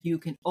You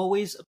can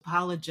always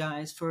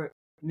apologize for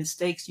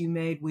mistakes you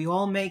made. We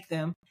all make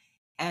them.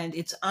 And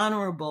it's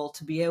honorable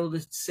to be able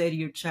to say to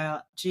your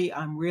child, gee,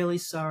 I'm really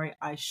sorry.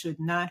 I should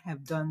not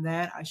have done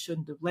that. I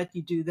shouldn't have let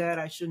you do that.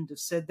 I shouldn't have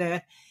said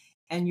that.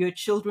 And your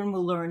children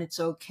will learn it's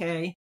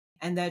okay.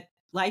 And that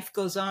life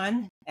goes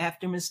on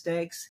after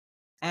mistakes,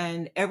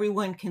 and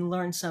everyone can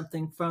learn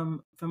something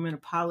from an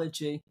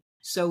apology.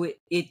 So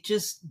it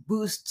just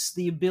boosts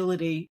the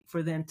ability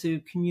for them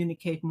to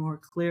communicate more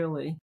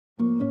clearly.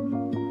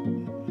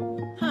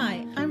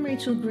 Hi, I'm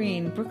Rachel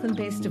Green,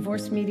 Brooklyn-based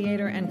divorce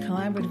mediator and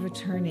collaborative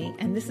attorney,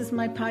 and this is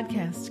my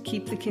podcast,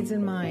 Keep the Kids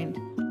in Mind.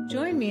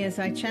 Join me as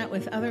I chat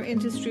with other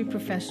industry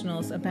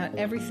professionals about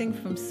everything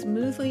from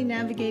smoothly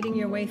navigating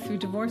your way through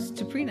divorce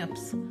to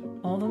prenups,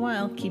 all the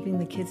while keeping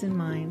the kids in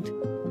mind.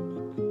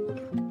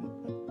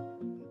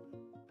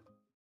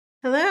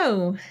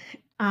 Hello,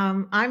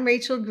 I'm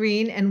Rachel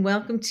Green, and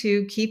welcome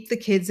to Keep the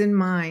Kids in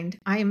Mind.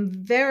 I am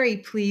very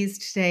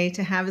pleased today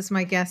to have as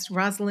my guest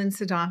Rosalind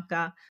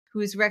Sedacca, who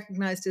is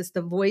recognized as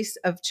the voice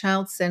of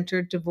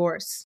child-centered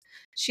divorce.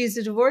 She's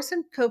a divorce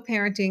and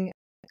co-parenting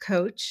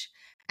coach,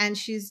 and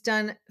she's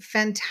done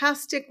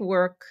fantastic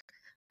work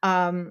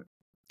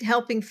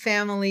helping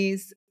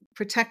families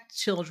protect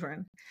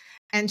children.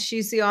 And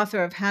she's the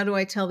author of How Do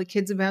I Tell the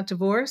Kids About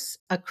Divorce?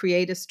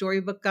 Create a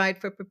Storybook Guide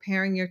for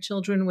Preparing Your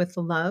Children with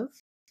Love.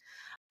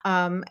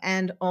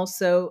 And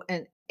also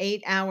an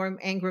 8-hour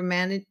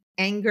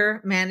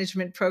anger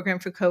management program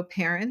for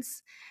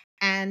co-parents.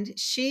 And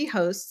she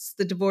hosts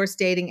the Divorce,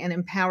 Dating, and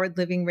Empowered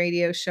Living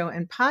radio show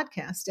and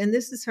podcast. And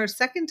this is her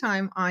second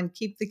time on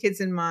Keep the Kids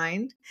in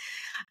Mind.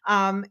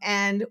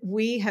 And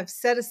we have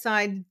set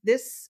aside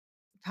this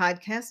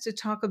podcast to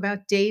talk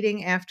about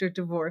dating after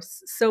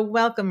divorce. So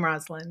welcome,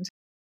 Rosalind.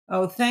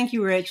 Oh, thank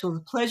you, Rachel.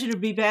 It's a pleasure to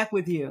be back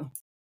with you.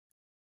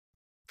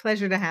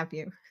 Pleasure to have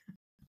you.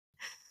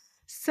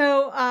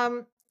 So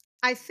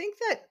I think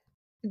that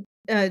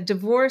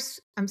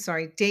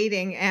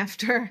dating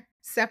after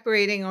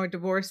separating or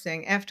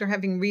divorcing, after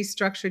having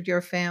restructured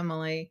your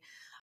family,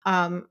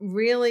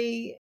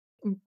 really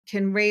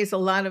can raise a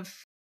lot of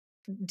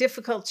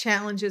difficult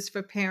challenges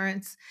for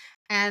parents.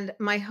 And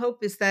my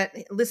hope is that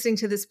listening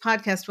to this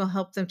podcast will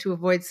help them to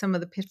avoid some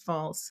of the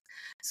pitfalls.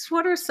 So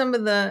what are some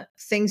of the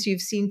things you've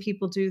seen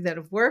people do that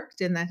have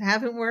worked and that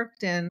haven't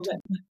worked? And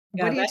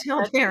what do you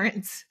tell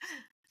parents?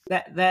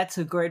 That's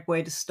a great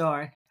way to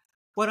start.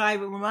 What I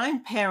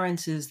remind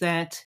parents is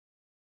that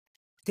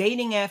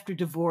dating after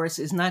divorce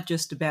is not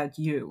just about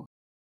you.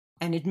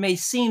 And it may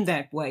seem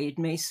that way. It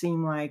may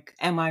seem like,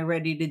 am I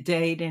ready to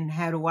date? And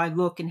how do I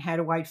look? And how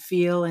do I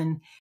feel? And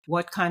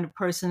what kind of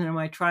person am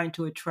I trying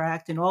to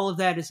attract? And all of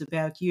that is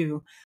about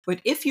you. But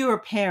if you're a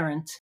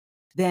parent,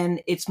 then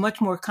it's much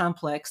more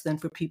complex than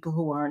for people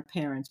who aren't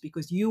parents,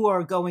 because you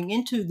are going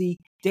into the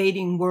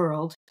dating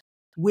world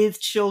with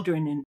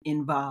children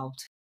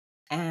involved.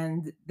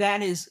 And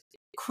that is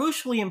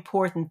crucially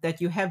important, that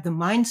you have the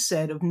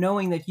mindset of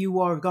knowing that you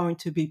are going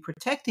to be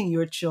protecting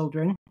your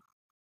children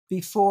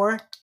before,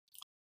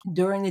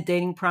 during the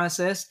dating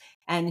process,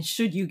 and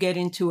should you get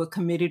into a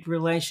committed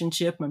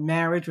relationship, a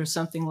marriage or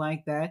something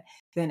like that,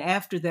 then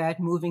after that,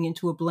 moving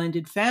into a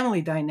blended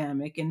family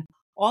dynamic. And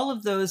all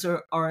of those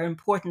are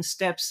important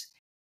steps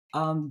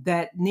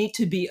that need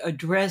to be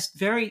addressed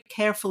very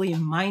carefully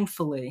and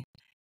mindfully,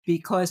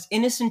 because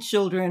innocent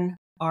children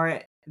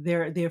are,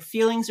 their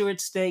feelings are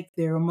at stake,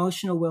 their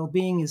emotional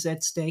well-being is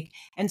at stake.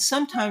 And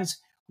sometimes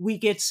we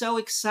get so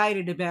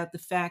excited about the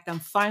fact, I'm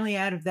finally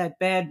out of that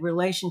bad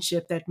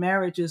relationship, that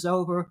marriage is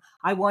over.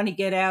 I want to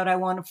get out. I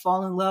want to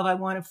fall in love. I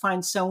want to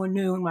find someone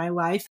new in my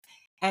life.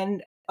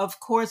 And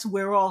of course,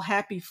 we're all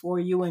happy for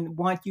you and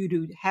want you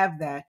to have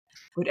that.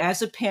 But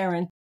as a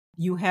parent,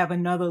 you have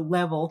another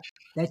level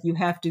that you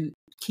have to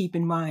keep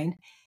in mind.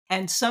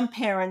 And some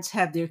parents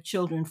have their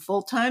children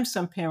full-time.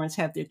 Some parents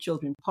have their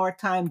children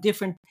part-time,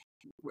 different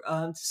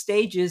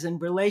stages and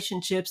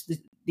relationships,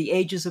 the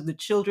ages of the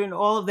children,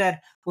 all of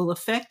that will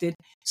affect it.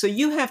 So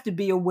you have to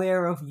be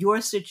aware of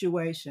your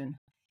situation,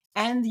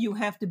 and you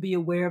have to be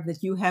aware of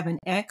that you have an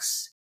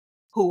ex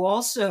who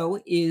also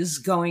is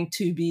going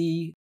to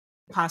be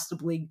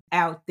possibly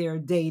out there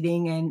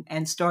dating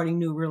and starting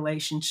new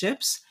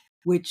relationships,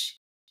 which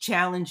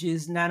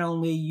challenges not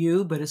only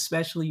you, but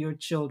especially your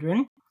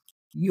children.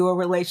 Your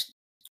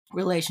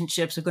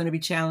relationships are going to be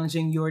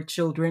challenging your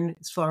children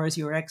as far as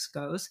your ex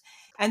goes.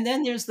 And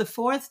then there's the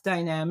fourth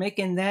dynamic,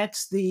 and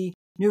that's the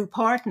new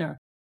partner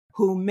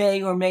who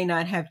may or may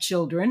not have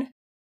children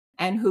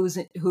and who's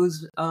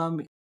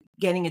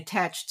getting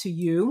attached to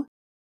you,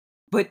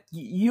 but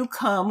you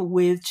come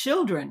with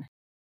children.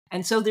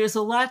 And so there's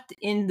a lot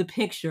in the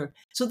picture.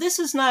 So this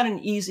is not an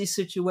easy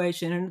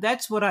situation. And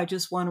that's what I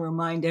just want to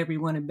remind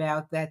everyone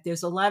about, that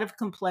there's a lot of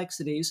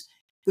complexities.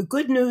 The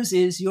good news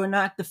is you're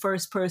not the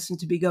first person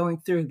to be going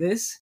through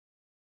this.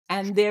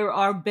 And there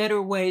are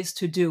better ways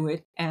to do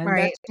it. And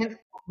right. That's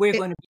what we're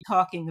going to be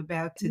talking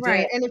about today.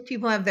 Right. And if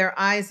people have their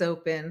eyes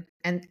open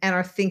and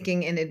are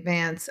thinking in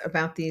advance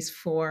about these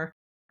 4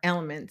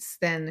 elements,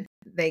 then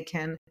they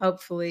can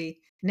hopefully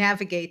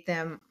navigate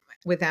them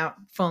without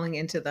falling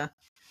into the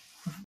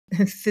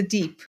the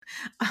deep.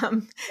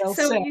 Well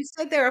So said. you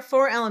said there are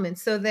 4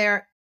 elements. So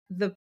they're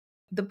the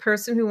the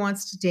person who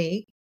wants to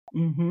date,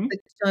 Mhm.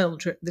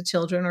 the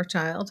children or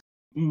child,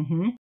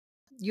 Mhm.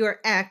 your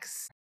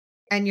ex,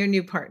 and your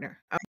new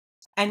partner.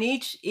 And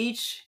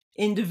each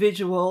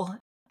individual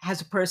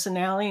has a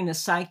personality and a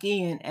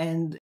psyche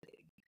and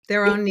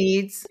Their it own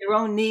needs. their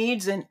own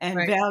needs and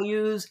Right.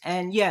 values,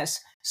 and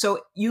yes,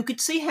 so you could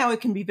see how it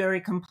can be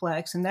very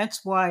complex, and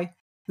that's why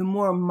the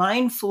more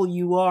mindful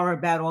you are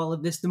about all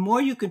of this, the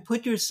more you can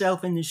put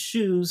yourself in the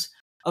shoes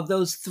of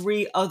those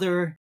 3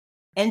 other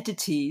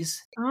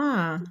entities, the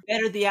Ah,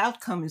 better the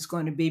outcome is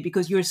going to be,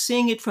 because you're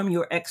seeing it from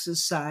your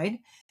ex's side,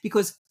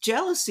 because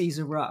jealousies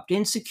erupt,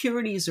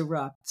 insecurities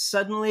erupt.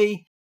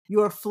 Suddenly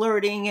you're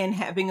flirting and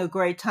having a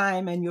great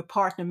time and your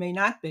partner may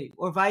not be,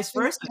 or vice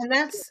and versa.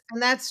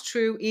 that's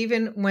true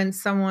even when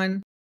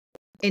someone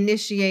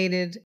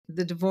initiated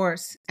the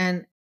divorce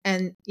and,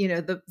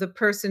 the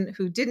person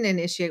who didn't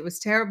initiate was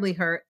terribly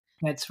hurt.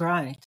 That's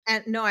right.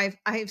 And no,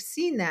 I've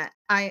seen that.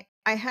 I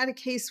had a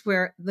case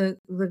where the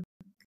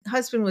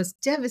husband was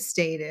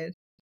devastated,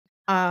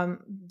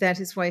 that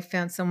his wife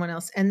found someone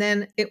else, and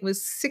then it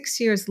was 6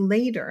 years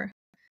later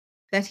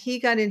that he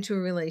got into a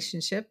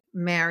relationship,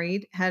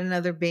 married, had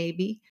another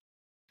baby,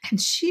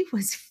 and she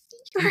was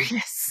Mm.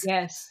 furious.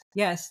 Yes,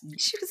 yes.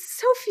 She was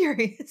so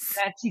furious.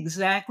 That's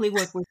exactly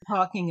what we're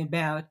talking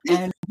about,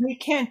 and we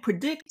can't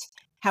predict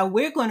how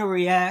we're gonna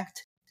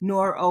react,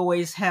 nor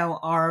always how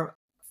our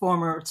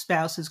former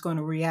spouse is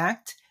gonna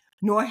react,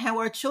 nor how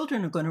our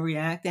children are gonna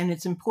react, and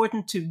it's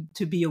important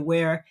to be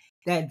aware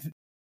that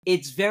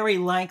it's very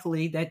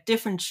likely that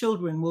different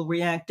children will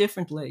react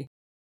differently,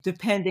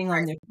 depending on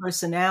Right. their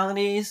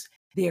personalities,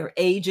 their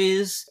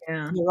ages,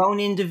 Yeah. their own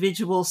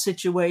individual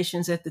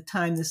situations at the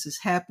time this is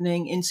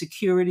happening,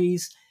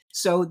 insecurities.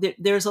 So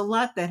there's a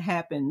lot that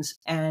happens,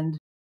 and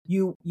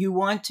you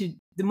want to.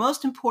 The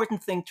most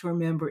important thing to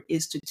remember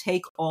is to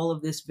take all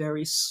of this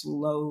very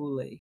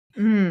slowly,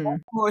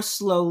 Mm. more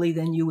slowly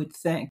than you would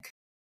think.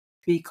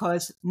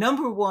 Because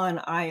number one,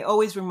 I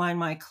always remind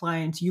my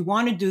clients, you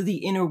want to do the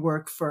inner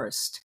work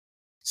first.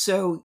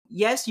 So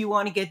yes, you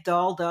want to get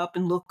dolled up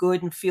and look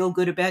good and feel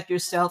good about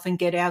yourself and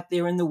get out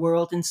there in the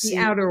world and The see.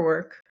 outer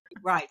work.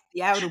 Right,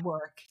 the outer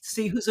work.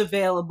 See who's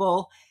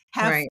available,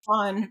 have Right.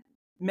 fun,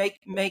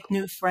 make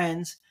new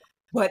friends.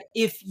 But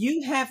if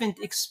you haven't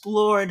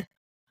explored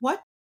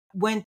what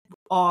went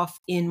off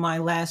in my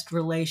last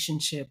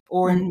relationship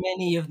or Mm. in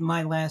many of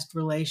my last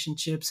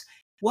relationships,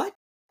 what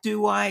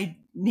do I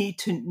need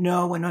to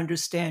know and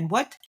understand?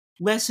 What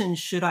lessons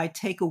should I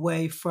take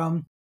away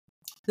from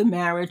the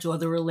marriage or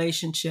the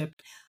relationship?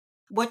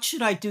 What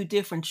should I do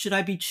different? Should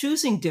I be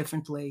choosing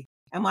differently?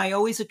 Am I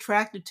always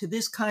attracted to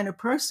this kind of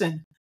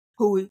person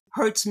who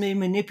hurts me,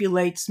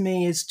 manipulates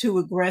me, is too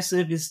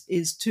aggressive,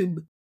 is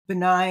too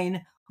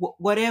benign?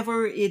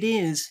 Whatever it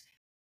is,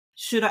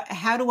 should I?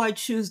 How do I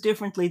choose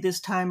differently this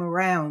time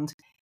around?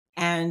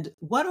 And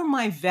what are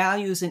my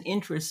values and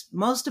interests?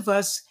 Most of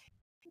us,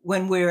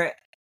 when we're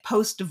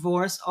post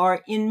divorce,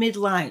 are in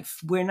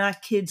midlife. We're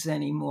not kids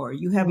anymore.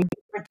 You have Mm.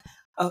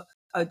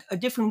 a, a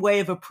different way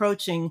of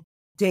approaching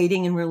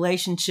dating and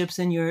relationships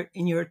in your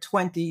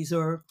 20s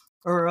or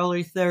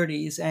early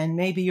 30s, and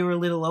maybe you're a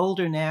little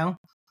older now,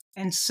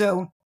 and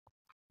so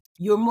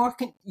you're more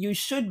you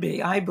should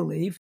be, I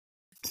believe,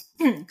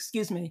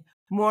 excuse me,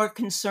 more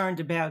concerned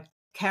about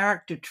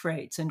character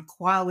traits and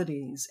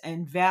qualities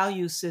and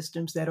value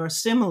systems that are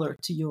similar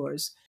to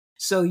yours.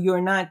 So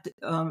you're not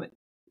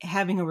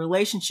having a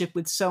relationship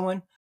with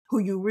someone who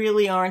you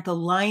really aren't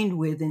aligned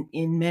with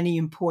in many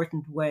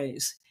important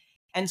ways.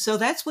 And so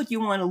that's what you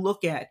want to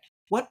look at.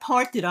 What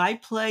part did I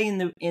play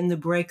in the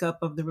breakup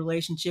of the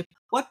relationship?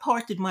 What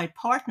part did my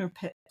partner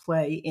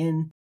play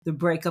in the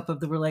breakup of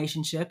the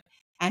relationship?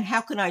 And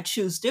how can I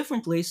choose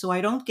differently so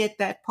I don't get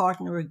that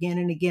partner again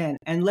and again?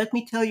 And let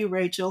me tell you,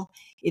 Rachel,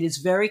 it is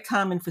very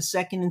common for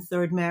second and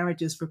third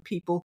marriages for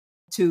people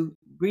to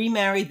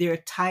remarry their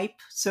type,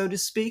 so to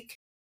speak.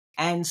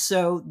 And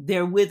so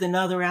they're with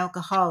another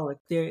alcoholic,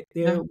 Yeah.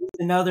 they're with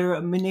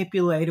another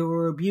manipulator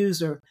or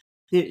abuser,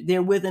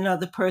 they're with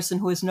another person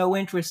who has no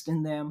interest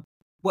in them.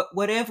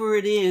 Whatever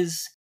it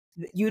is,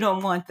 you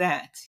don't want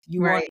that.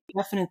 You want Right.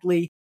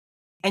 definitely,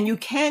 and you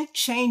can't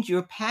change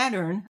your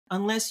pattern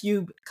unless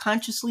you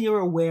consciously are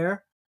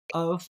aware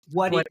of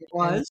what What it it is.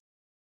 was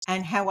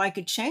and how I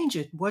could change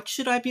it. What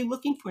should I be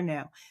looking for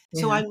now?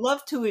 So Yeah. I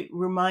love to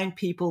remind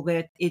people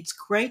that it's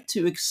great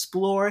to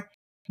explore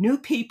new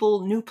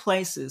people, new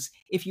places.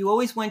 If you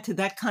always went to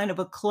that kind of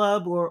a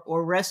club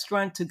or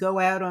restaurant to go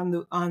out on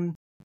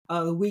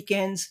the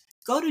weekends,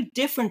 go to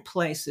different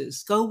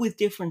places, go with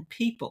different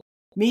people,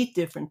 meet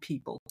different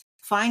people,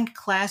 find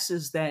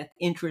classes that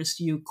interest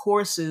you,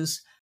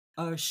 courses,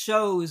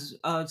 shows,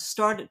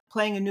 start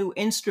playing a new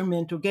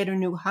instrument or get a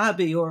new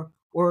hobby or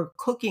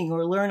cooking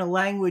or learn a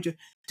language or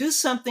do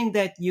something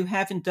that you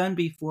haven't done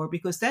before,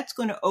 because that's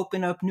going to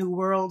open up new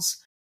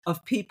worlds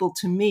of people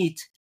to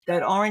meet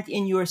that aren't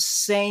in your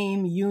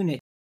same unit.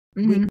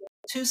 We Mhm. get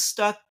too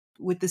stuck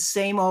with the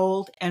same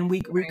old and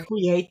we Right.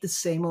 recreate the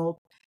same old.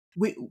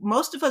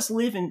 most of us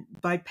live in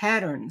by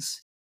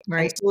patterns. And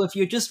Right. so if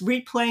you're just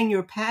replaying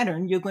your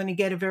pattern, you're going to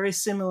get a very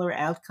similar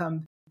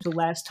outcome the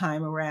last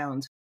time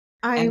around.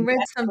 I And read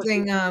that's what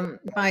you something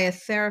by a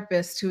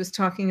therapist who was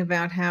talking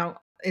about how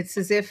it's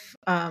as if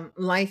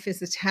life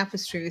is a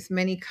tapestry with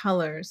many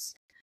colors,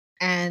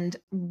 and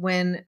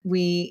when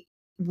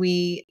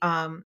we've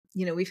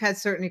had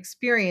certain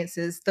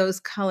experiences, those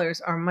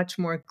colors are much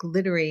more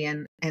glittery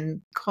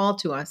and call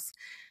to us.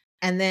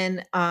 And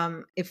then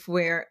if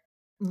we're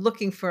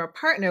looking for a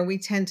partner, we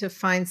tend to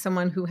find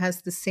someone who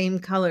has the same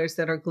colors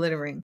that are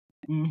glittering.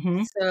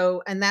 Mhm.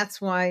 So, and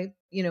that's why,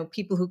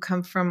 people who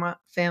come from a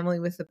family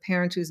with a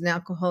parent who's an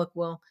alcoholic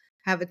will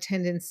have a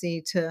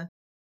tendency to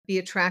be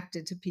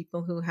attracted to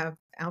people who have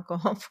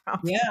alcohol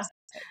Yeah. problems.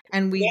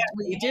 And Yeah,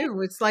 we yeah,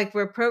 do. It's like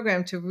we're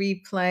programmed to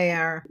replay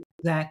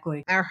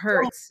exactly. our So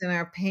hurts and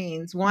our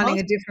pains, wanting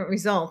most a different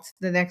result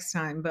the next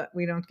time, but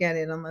we don't get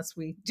it unless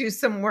we do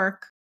some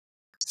work.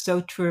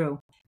 so true.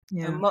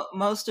 Yeah.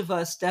 Most of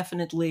us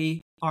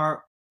definitely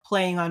are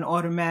playing on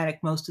automatic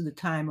most of the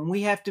time, and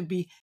we have to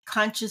be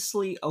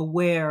consciously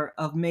aware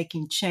of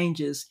making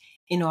changes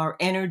in our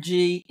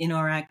energy, in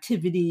our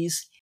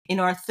activities, in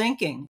our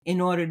thinking,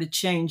 in order to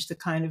change the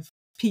kind of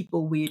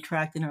people we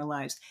attract in our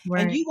lives.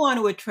 And Right. you want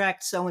to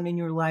attract someone in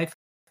your life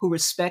who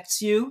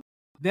respects you,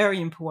 very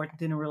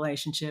important in a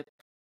relationship,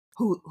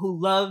 who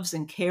loves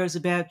and cares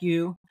about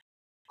you,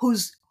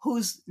 who's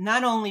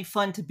not only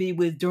fun to be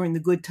with during the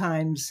good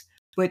times,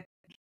 but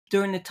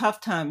during the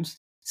tough times.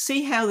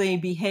 See how they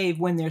behave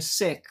when they're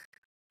sick,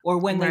 or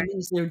when they Right.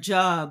 lose their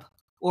job,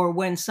 or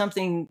when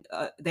something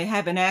they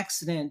have an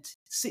accident.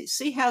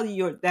 See how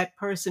that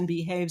person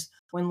behaves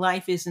when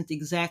life isn't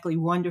exactly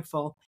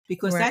wonderful,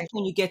 because that's Right.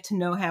 when you get to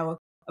know how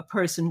a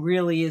person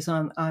really is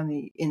on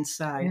the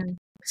inside. Yeah.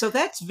 So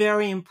that's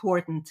very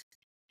important.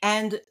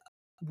 And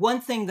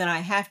one thing that I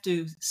have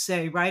to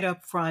say right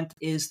up front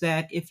is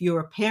that if you're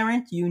a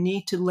parent, you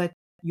need to let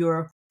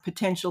your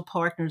potential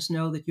partners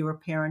know that you're a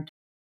parent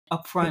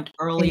up front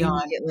early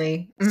on.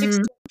 Immediately. 6 Mhm.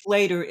 months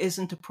later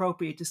isn't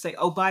appropriate to say,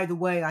 "Oh, by the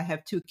way, I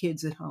have 2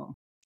 kids at home."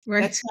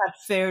 That's Right. not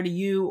fair to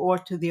you or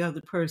to the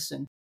other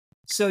person.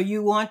 So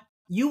you want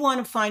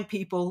to find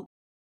people.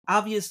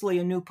 Obviously,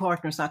 a new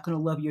partner is not going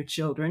to love your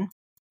children,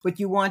 but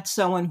you want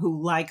someone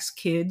who likes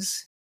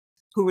kids,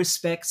 who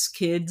respects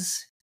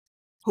kids,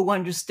 who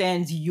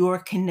understands your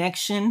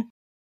connection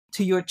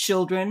to your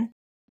children,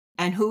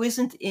 and who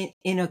isn't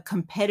in a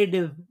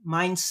competitive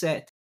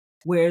mindset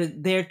where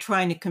they're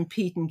trying to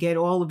compete and get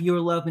all of your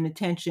love and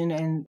attention,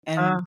 and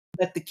Uh,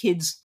 let the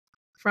kids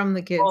from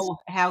the kids. roll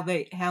how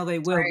they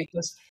will, Right.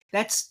 because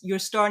that's you're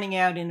starting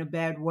out in a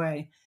bad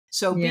way.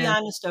 So be Yeah.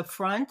 honest up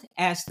front,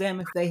 ask them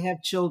if they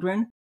have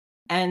children,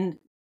 and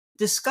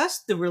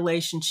discuss the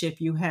relationship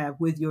you have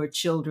with your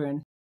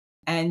children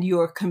and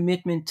your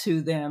commitment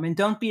to them. And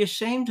don't be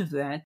ashamed of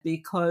that,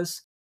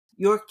 because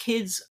your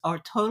kids are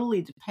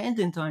totally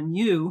dependent on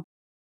you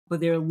for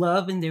their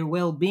love and their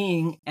well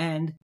being,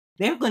 and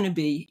they're going to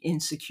be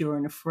insecure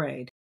and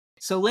afraid.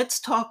 So let's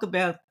talk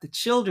about the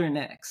children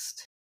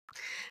next.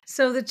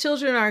 So the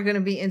children are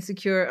gonna be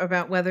insecure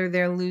about whether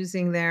they're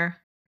losing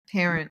their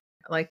parent,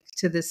 like,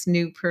 to this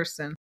new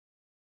person.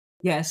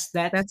 Yes,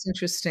 That's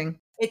interesting.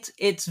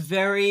 it's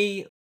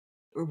very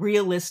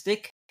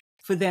realistic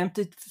for them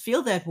to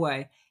feel that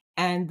way.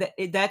 And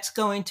that's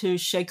going to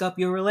shake up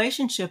your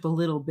relationship a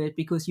little bit,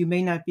 because you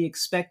may not be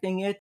expecting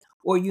it,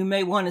 or you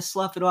may want to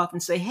slough it off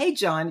and say, "Hey,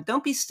 John,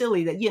 don't be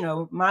silly. That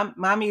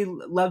mommy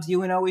loves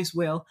you and always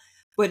will."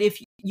 But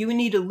if you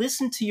need to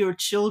listen to your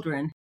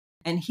children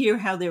and hear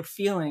how they're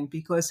feeling,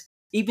 because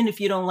even if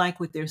you don't like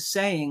what they're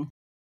saying,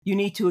 you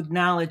need to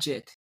acknowledge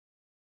it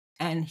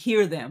and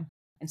hear them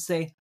and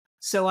say,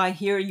 "So I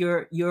hear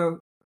you're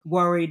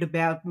worried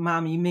about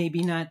mommy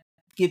maybe not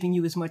giving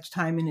you as much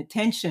time and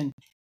attention.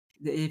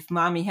 If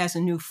mommy has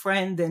a new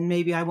friend, then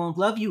maybe I won't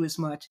love you as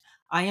much.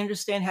 I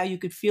understand how you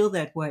could feel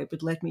that way,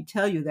 but let me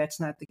tell you that's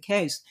not the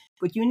case."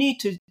 But you need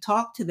to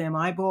talk to them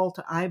eyeball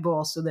to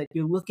eyeball, so that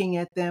you're looking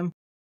at them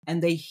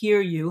and they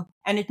hear you.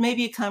 And it may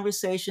be a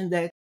conversation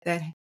that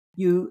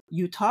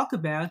you talk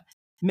about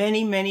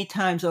many, many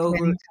times over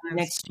Many the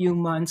times. next few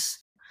months,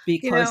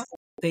 You know because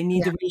they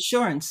need Yeah. the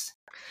reassurance.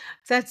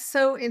 That's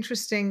so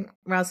interesting,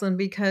 Rosalind,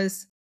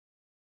 because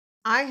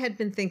I had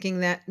been thinking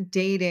that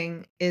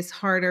dating is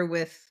harder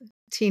with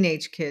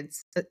teenage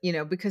kids,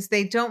 because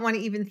they don't wanna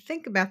even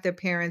think about their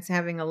parents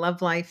having a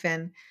love life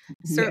and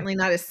Yeah, certainly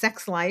not a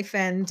sex life,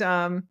 and,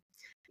 and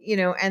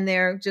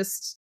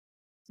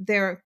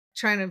they're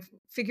trying to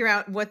figure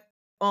out what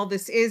all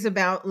this is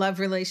about love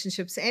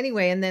relationships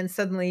anyway, and then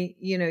suddenly,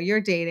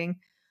 you're dating.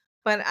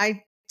 But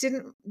I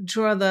didn't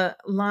draw the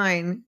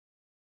line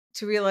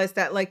to realize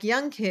that, like,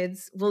 young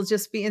kids will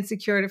just be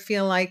insecure to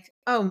feel like,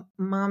 "Oh,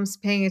 mom's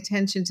paying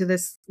attention to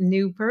this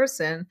new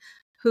person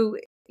who,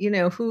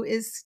 who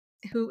is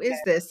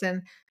this,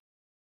 and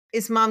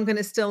is mom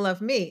gonna still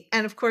love me?"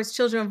 And, of course,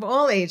 children of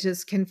all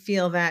ages can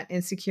feel that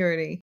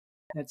insecurity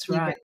that's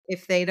even right.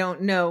 if they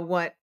don't know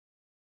what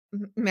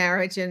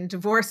marriage and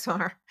divorce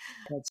are.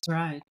 That's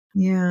right.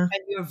 Yeah.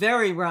 And you're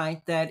very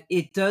right that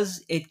it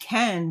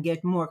can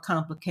get more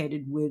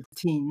complicated with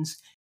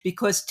teens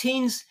because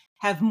teens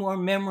have more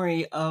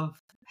memory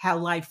of how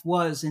life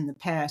was in the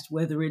past,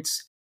 whether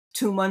it's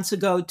 2 months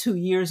ago, 2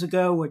 years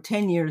ago, or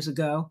 10 years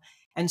ago.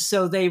 And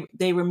so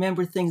they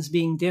remember things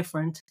being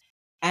different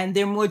and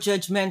they're more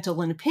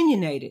judgmental and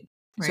opinionated.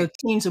 So Right.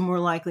 teens are more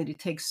likely to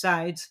take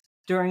sides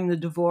during the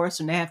divorce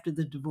and after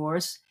the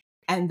divorce,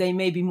 and they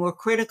may be more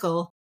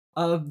critical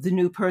of the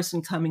new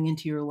person coming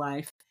into your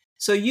life.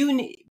 So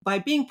by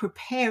being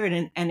prepared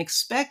and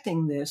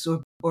expecting this,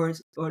 or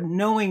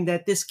knowing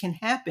that this can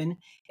happen,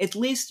 at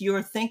least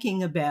you're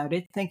thinking about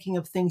it, thinking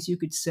of things you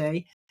could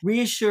say,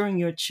 reassuring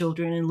your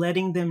children and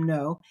letting them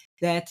know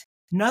that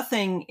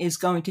nothing is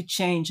going to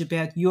change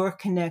about your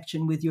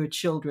connection with your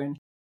children,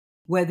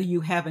 whether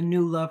you have a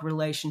new love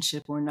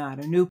relationship or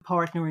not. A new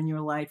partner in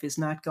your life is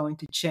not going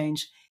to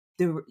change.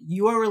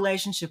 Your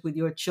relationship with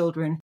your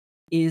children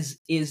is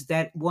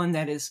that one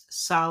that is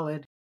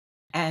solid,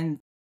 and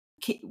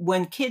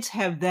when kids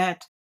have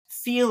that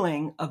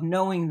feeling of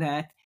knowing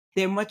that,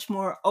 they're much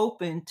more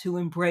open to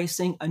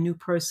embracing a new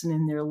person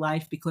in their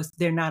life because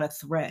they're not a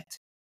threat.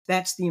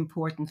 That's the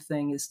important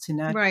thing, is to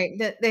not. Right,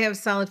 that they have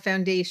solid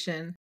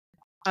foundation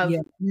of Yeah,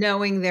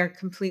 knowing they're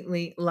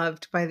completely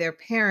loved by their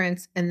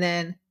parents, and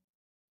then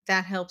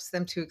that helps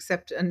them to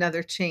accept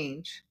another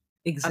change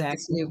of this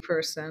exactly. new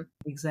person.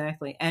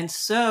 Exactly. And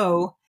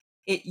so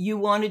you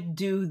want to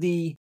do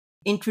the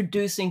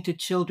introducing to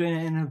children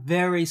in a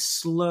very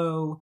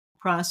slow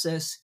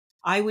process.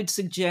 I would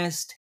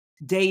suggest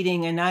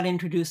dating and not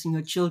introducing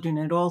your children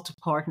at all to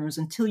partners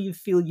until you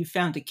feel you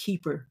found a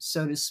keeper,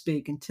 so to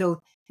speak,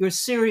 until you're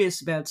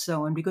serious about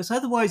someone, because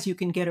otherwise you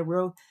can get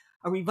a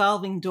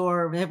revolving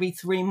door of every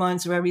 3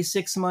 months or every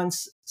 6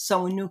 months,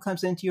 someone new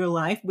comes into your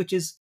life, which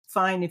is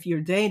fine if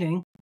you're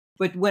dating.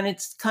 But when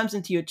it comes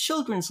into your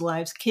children's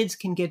lives, kids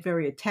can get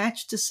very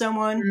attached to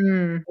someone.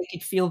 Mm, They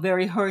could feel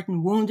very hurt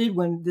and wounded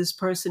when this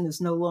person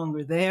is no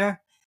longer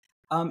there.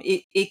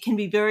 It can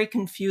be very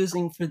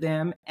confusing for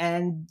them,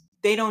 and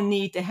they don't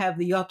need to have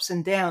the ups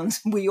and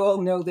downs. We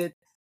all know that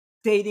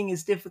dating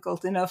is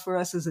difficult enough for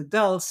us as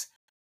adults,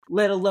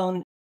 let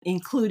alone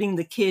including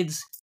the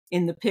kids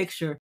in the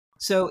picture.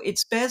 So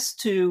it's best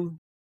to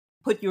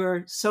put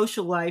your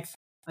social life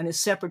on a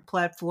separate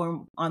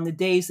platform on the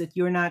days that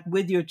you're not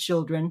with your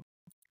children,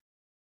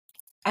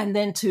 and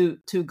then to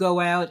go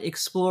out,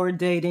 explore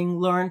dating,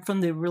 learn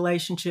from the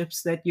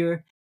relationships that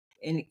you're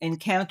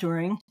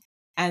encountering,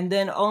 and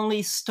then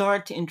only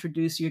start to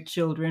introduce your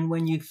children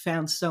when you've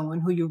found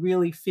someone who you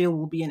really feel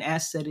will be an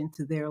asset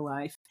into their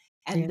life.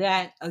 yeah. And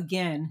that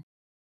again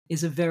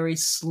is a very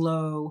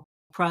slow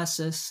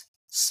process.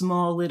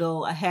 Small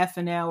little, a half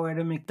an hour at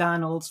a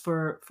McDonald's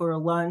for a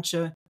lunch,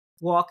 a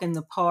walk in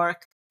the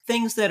park,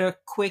 things that are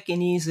quick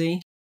and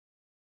easy.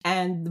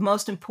 And the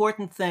most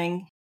important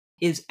thing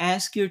is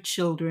ask your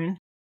children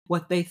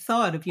what they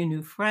thought of your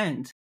new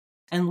friend,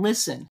 and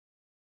listen,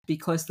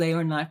 because they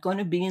are not going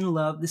to be in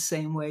love the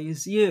same way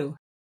as you.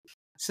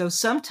 So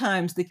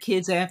sometimes the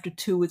kids, after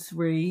 2 or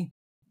 3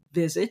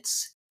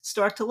 visits,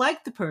 start to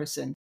like the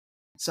person.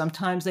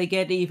 Sometimes they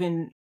get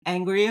even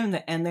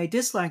angrier and they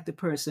dislike the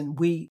person.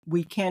 We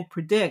can't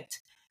predict,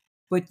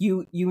 but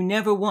you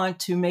never want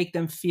to make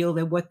them feel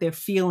that what they're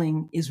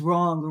feeling is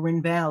wrong or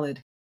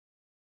invalid.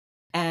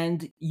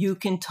 And you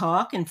can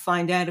talk and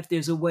find out if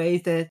there's a way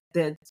that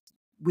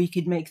we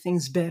could make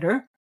things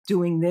better,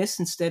 doing this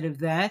instead of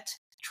that,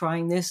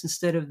 trying this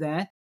instead of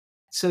that.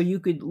 So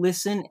you could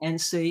listen and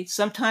see.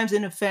 Sometimes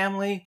in a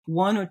family,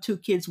 1 or 2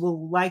 kids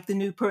will like the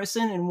new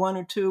person and 1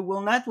 or 2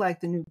 will not like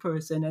the new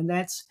person. And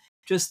that's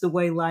just the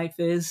way life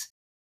is.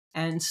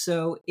 And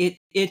so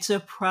it's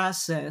a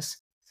process,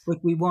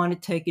 but we want to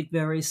take it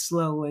very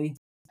slowly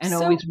and So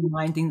always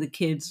reminding the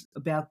kids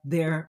about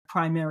their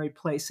primary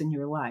place in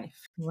your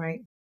life.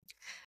 right.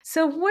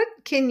 So what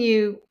can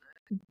you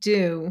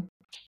do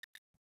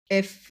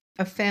if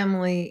a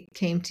family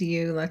came to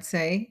you, let's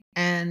say,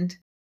 and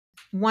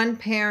one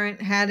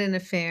parent had an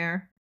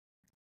affair,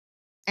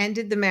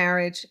 ended the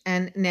marriage,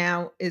 and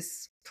now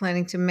is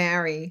planning to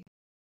marry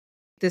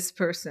this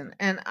person?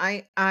 And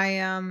I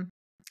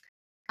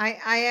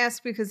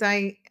ask because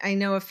I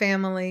know a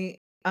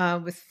family,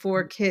 with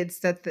 4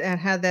 kids that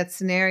had that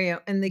scenario,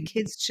 and the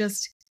kids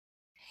just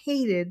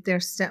hated their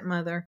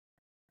stepmother.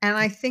 And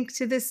I think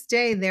to this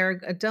day, they're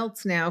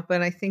adults now,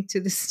 but I think to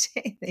this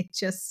day, they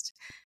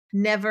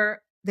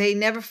never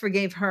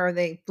forgave her.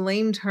 They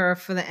blamed her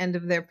for the end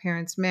of their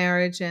parents'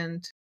 marriage,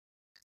 and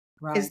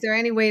is Right. there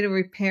any way to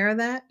repair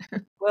that?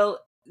 Well,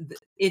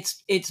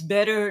 it's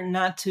better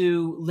not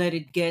to let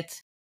it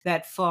get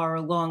that far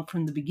along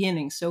from the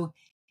beginning. So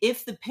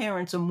if the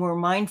parents are more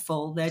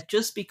mindful that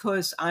just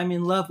because I'm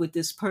in love with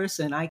this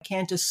person, I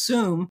can't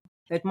assume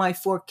that my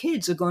 4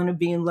 kids are going to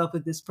be in love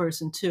with this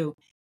person too.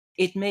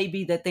 It may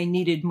be that they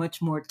needed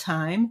much more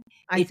time.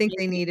 I It think may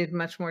they be, needed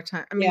much more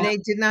time. I mean, yeah, they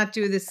did not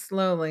do this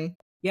slowly.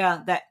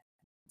 yeah, that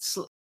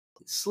sl-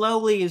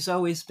 slowly is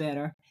always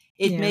better.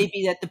 It Yeah. may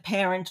be that the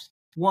parent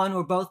one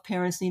or both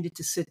parents needed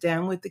to sit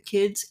down with the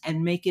kids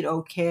and make it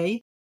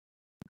okay.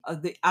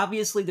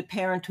 Obviously, the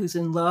parent who's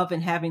in love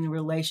and having the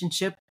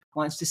relationship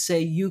wants to say,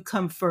 you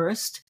come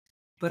first.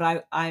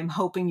 But I'm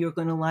hoping you're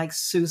going to like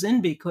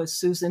Susan,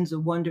 because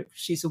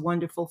she's a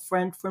wonderful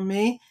friend for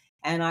me.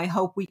 And I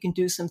hope we can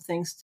do some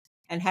things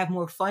and have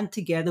more fun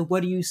together.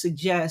 What do you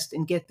suggest?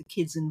 And get the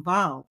kids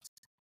involved.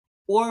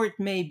 Or it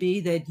may be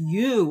that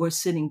you are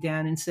sitting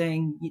down and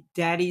saying,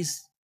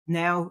 Daddy's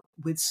now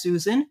with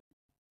Susan,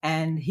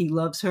 and he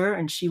loves her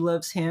and she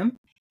loves him,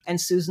 and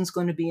Susan's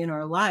going to be in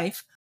our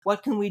life.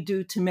 What can we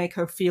do to make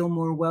her feel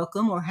more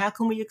welcome? Or how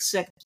can we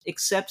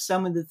accept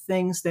some of the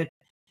things that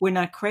we're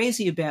not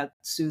crazy about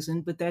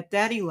Susan, but that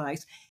Daddy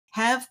likes?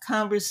 Have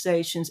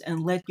conversations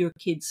and let your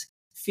kids'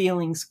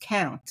 feelings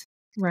count.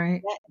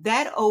 Right.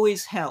 That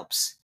always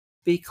helps,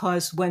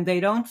 because when they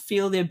don't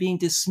feel they're being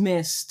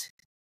dismissed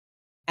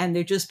and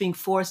they're just being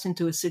forced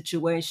into a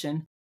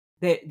situation,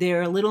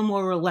 they're a little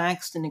more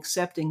relaxed and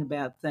accepting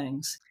about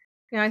things.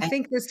 Yeah, I And,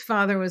 think this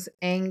father was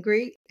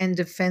angry and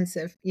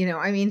defensive.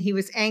 I mean, he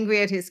was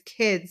angry at his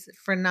kids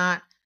for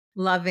not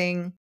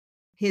loving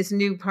his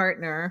new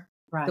partner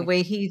the right,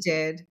 way he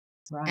did.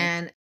 right.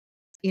 And,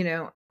 you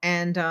know,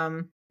 and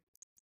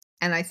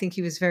I think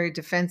he was very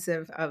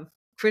defensive of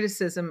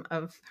criticism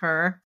of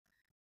her.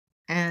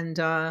 And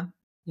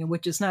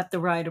Which is not the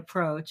right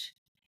approach.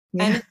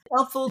 And yeah, it's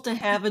helpful to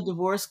have a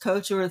divorce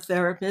coach or a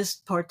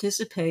therapist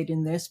participate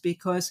in this,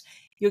 because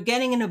you're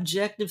getting an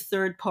objective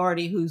third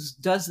party who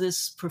does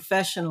this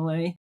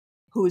professionally,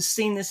 who has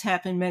seen this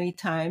happen many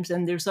times.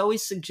 And there's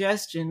always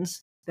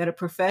suggestions that a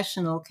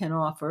professional can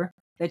offer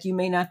that you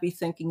may not be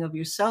thinking of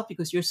yourself,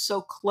 because you're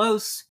so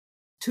close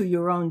to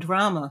your own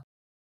drama.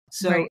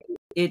 So right,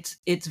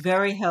 it's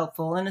very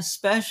helpful, and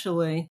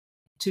especially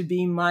to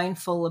be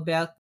mindful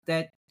about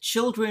that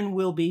children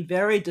will be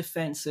very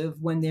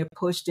defensive when they're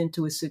pushed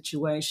into a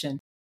situation.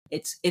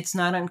 It's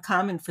not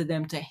uncommon for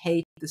them to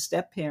hate the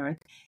step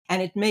parent,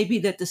 and it may be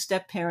that the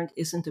step parent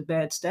isn't a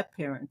bad step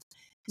parent.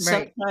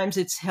 right. Sometimes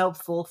it's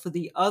helpful for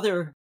the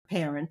other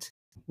parent,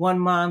 one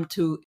mom,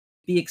 to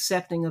be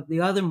accepting of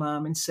the other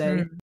mom and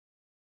say,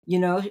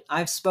 Mm,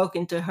 I've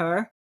spoken to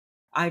her.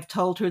 I've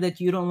told her that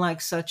you don't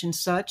like such and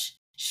such.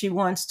 She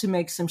wants to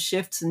make some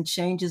shifts and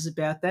changes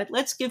about that.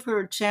 Let's give her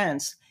a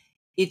chance.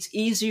 It's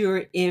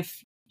easier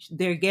if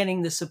they're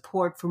getting the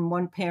support from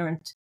one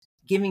parent,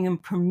 giving them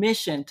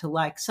permission to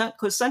like,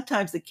 because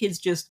sometimes the kids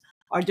just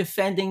are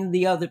defending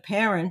the other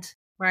parent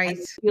and right.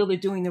 they feel they're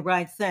doing the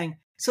right thing.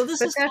 So this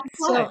But is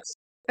complex.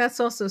 that's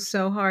also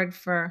so hard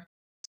for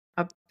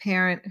a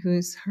parent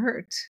who's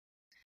hurt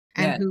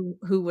and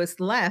Yeah. who was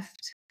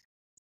left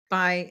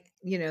by,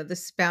 the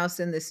spouse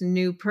and this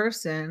new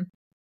person,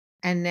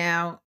 and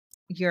now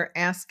you're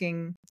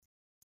asking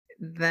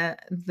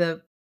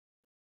the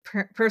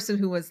person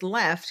who was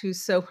left,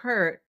 who's so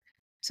hurt,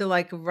 to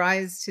like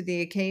rise to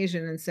the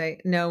occasion and say,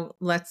 "No,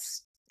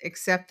 let's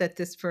accept that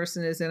this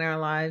person is in our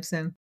lives."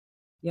 And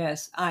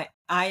Yes. I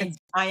it's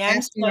I am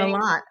asking a saying,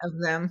 lot of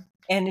them.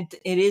 and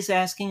it is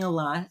asking a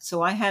lot.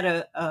 So I had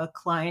a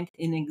client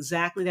in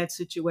exactly that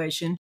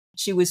situation.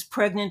 She was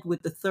pregnant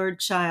with the third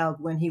child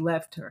when he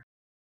left her.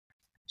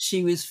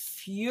 She was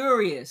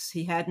furious.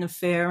 He had an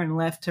affair and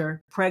left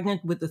her,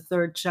 pregnant with the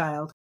third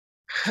child,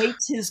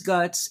 hates his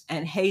guts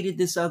and hated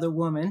this other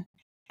woman,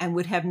 and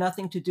would have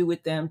nothing to do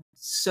with them.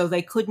 So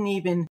they couldn't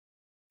even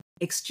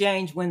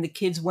exchange when the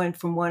kids went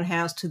from one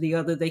house to the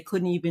other. They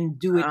couldn't even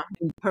do it Uh,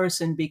 in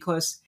person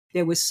because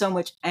there was so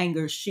much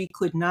anger. She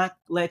could not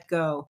let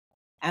go.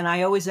 And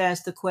I always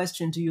ask the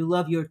question, do you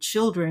love your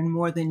children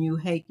more than you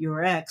hate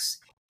your ex?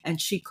 And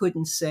she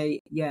couldn't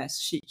say yes.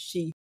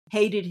 She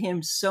hated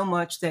him so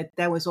much that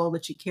that was all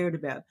that she cared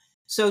about.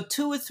 So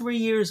 2 or 3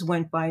 years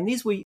went by, and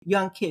these were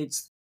young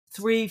kids,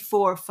 3,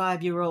 4,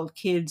 5-year-old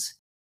kids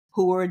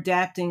who were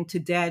adapting to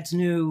dad's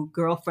new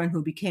girlfriend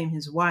who became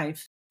his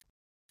wife.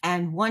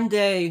 And one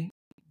day,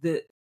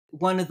 the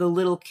one of the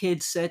little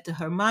kids said to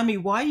her, "Mommy,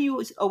 why are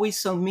you always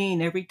so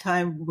mean every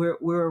time we're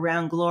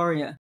around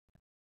Gloria?"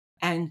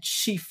 And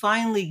she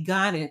finally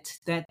got it,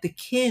 that the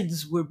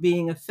kids were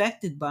being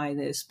affected by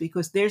this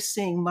because they're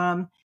seeing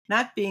mom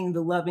not being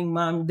the loving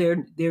mom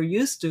they're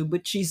used to,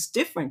 but she's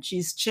different.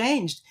 She's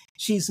changed.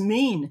 She's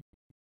mean.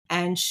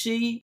 And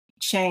she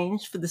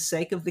changed for the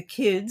sake of the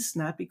kids,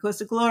 not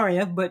because of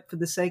Gloria, but for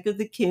the sake of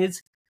the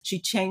kids. She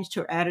changed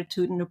her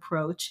attitude and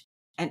approach,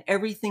 and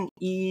everything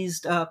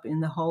eased up in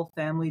the whole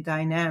family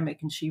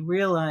dynamic. And she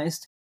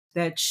realized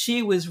that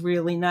she was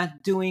really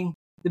not doing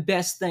the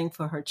best thing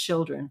for her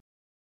children.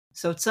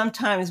 So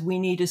sometimes we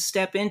need to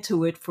step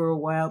into it for a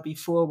while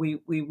before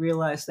we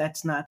realize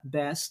that's not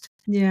best.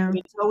 yeah, But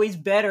it's always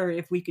better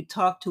if we could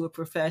talk to a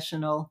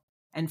professional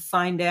and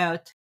find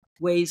out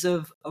ways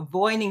of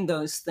avoiding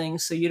those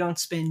things so you don't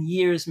spend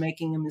years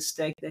making a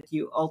mistake that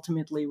you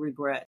ultimately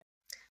regret.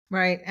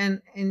 right.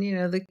 And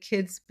the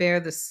kids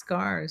bear the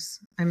scars.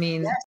 I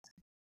mean,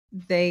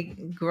 they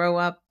grow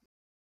up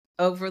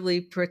overly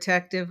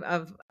protective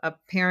of a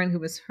parent who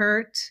was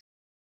hurt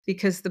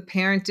because the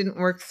parent didn't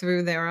work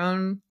through their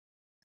own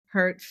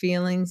hurt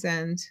feelings,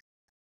 and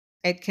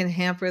it can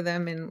hamper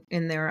them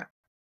in their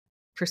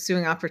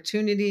pursuing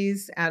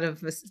opportunities out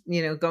of this,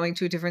 going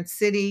to a different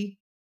city.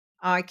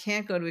 "Oh, I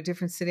can't go to a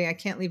different city. I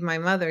can't leave my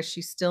mother.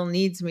 She still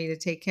needs me to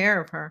take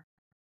care of her."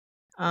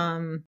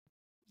 Um,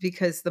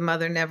 because the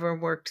mother never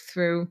worked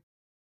through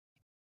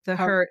the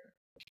Her hurt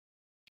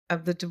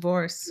of the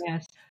divorce.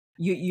 Yes.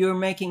 You're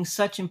making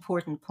such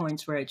important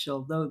points,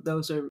 Rachel.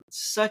 Those are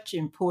such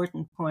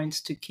important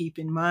points to keep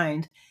in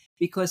mind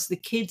because the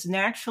kids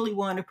naturally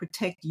want to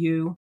protect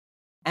you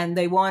and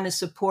they want to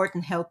support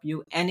and help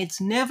you. And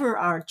it's never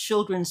our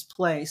children's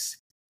place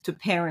to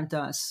parent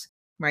us.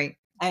 Right.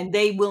 And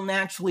they will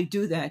naturally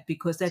do that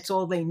because that's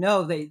all they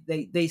know.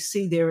 They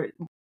see their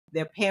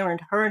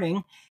parent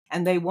hurting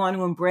and they want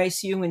to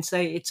embrace you and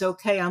say, it's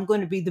okay. I'm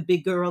going to be the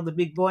big girl, the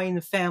big boy in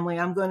the family.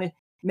 I'm going to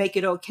make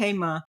it okay,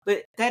 Ma.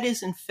 But that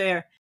isn't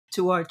fair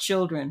to our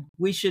children.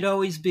 We should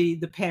always be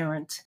the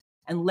parent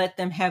and let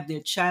them have their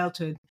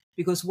childhood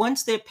because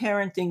once they're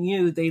parenting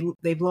you,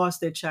 they've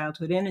lost their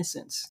childhood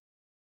innocence.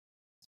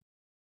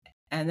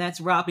 And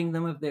that's robbing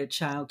them of their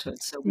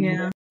childhood. So we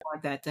never Yeah.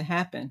 want that to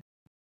happen.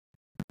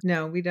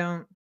 No, we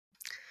don't.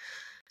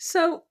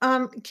 So,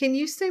 can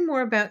you say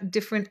more about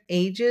different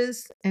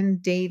ages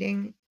and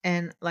dating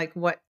and like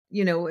what,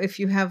 if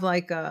you have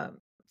like a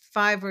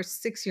 5 or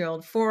 6 year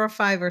old, 4 or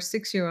 5 or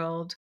 6 year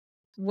old,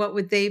 what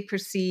would they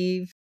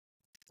perceive?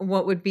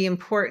 What would be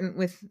important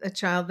with a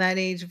child that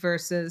age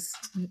versus,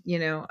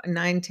 a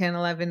 9, 10,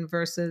 11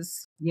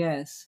 versus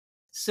Yes.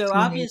 So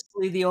teenage?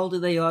 obviously, the older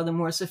they are, the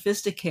more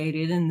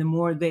sophisticated and the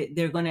more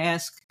they're going to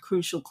ask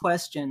crucial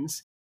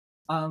questions.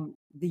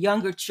 The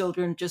younger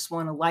children just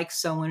want to like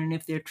someone, and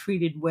if they're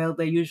treated well,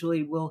 they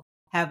usually will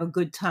have a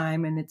good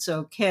time and it's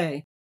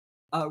okay.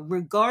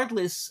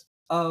 Regardless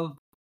of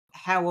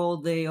how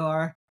old they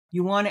are,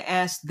 you want to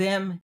ask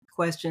them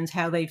questions,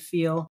 how they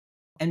feel,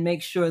 and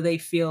make sure they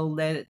feel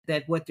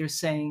that what they're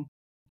saying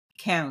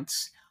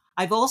counts.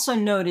 I've also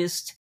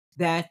noticed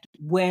that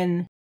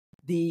when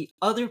the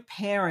other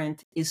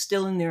parent is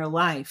still in their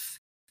life,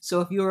 so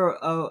if you're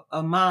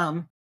a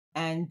mom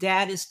and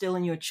dad is still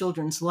in your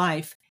children's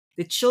life,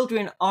 the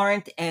children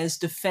aren't as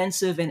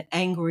defensive and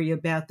angry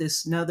about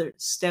this another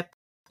step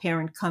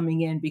parent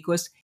coming in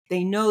because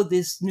they know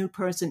this new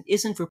person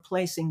isn't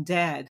replacing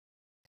dad.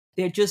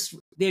 They're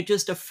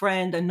just a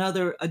friend,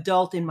 another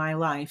adult in my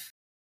life.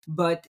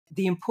 But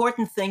the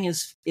important thing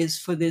is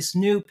for this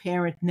new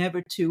parent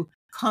never to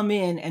come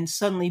in and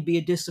suddenly be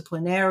a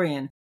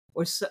disciplinarian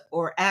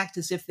or act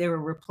as if they're a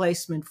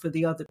replacement for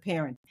the other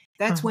parent.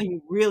 That's Uh-huh. when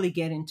you really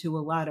get into a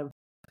lot of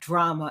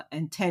drama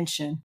and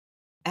tension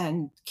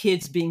and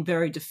kids being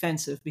very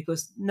defensive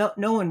because no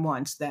one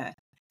wants that.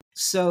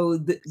 So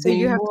So the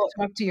you have to more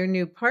talk to your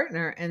new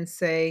partner and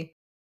say,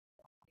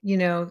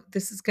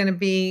 "This is gonna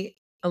be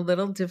a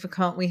little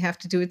difficult. We have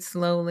to do it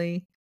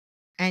slowly."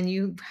 And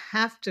you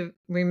have to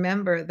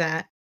remember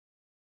that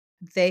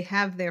they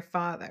have their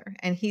father,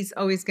 and he's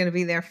always gonna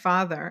be their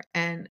father,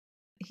 and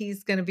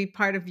he's gonna be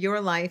part of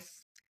your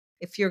life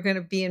if you're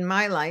gonna be in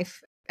my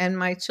life and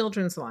my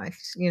children's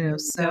life, There you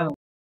so go.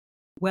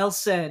 Well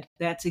said.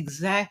 That's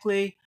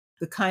exactly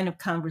the kind of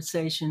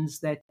conversations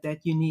that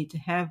you need to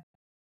have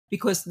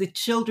because the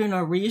children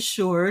are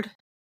reassured.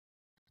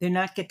 They're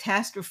not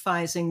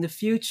catastrophizing the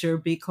future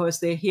because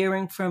they're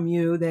hearing from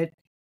you that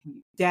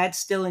dad's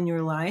still in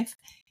your life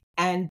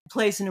and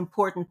plays an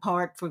important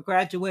part for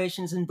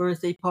graduations and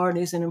birthday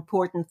parties and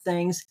important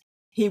things.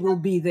 He will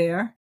be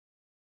there.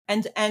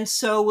 And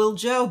so will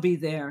Joe be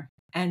there.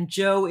 And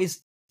Joe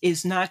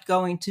is not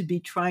going to be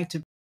trying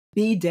to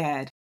be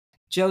dad.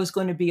 Joe's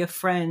going to be a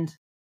friend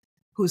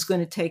who's going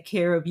to take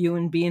care of you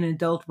and be an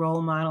adult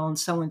role model and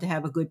someone to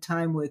have a good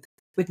time with,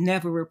 but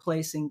never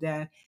replacing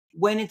dad.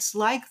 When it's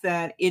like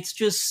that, it's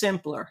just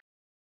simpler.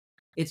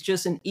 It's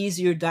just an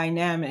easier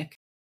dynamic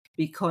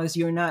because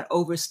you're not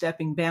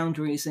overstepping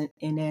boundaries in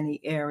any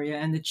area.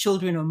 And the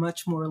children are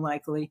much more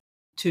likely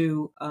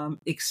to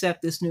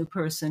accept this new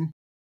person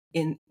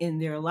in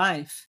their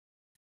life.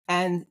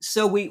 And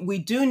so we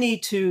do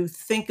need to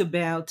think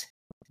about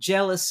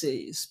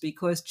jealousies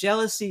because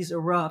jealousies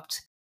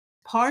erupt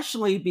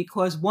partially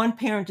because one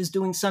parent is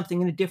doing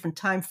something in a different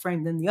time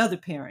frame than the other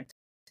parent.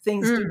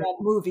 Things do Mm,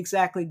 not move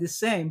exactly the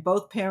same.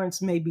 Both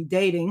parents may be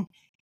dating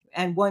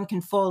and one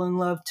can fall in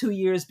love 2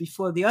 years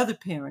before the other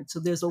parent. So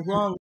there's a mhm.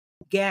 long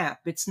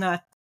gap. It's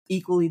not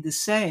equally the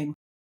same.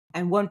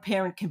 And one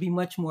parent can be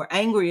much more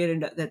angry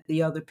at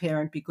the other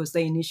parent because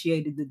they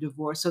initiated the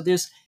divorce. So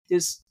there's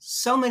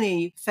so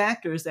many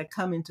factors that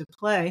come into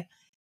play.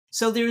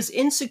 So there's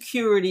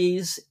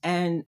insecurities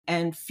and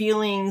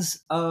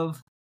feelings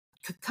of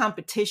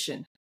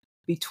competition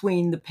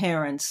between the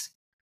parents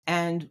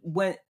and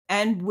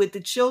with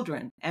the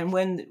children. And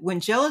when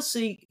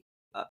jealousy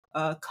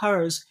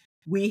occurs,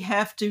 we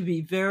have to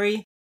be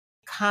very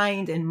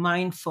kind and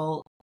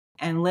mindful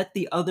and let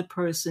the other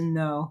person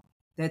know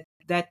that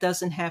that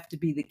doesn't have to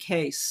be the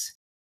case,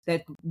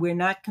 that we're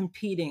not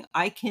competing.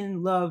 I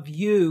can love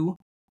you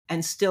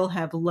and still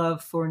have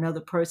love for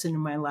another person in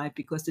my life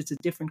because it's a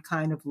different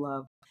kind of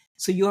love.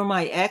 So you're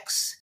my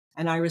ex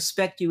and I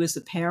respect you as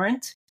a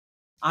parent,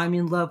 I'm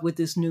in love with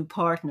this new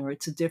partner.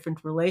 It's a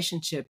different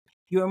relationship.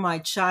 You're my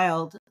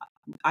child.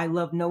 I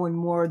love no one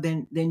more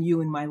than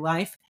you in my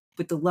life,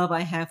 but the love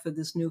I have for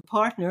this new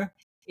partner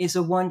is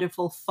a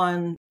wonderful,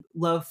 fun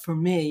love for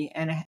me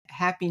and a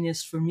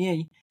happiness for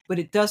me, but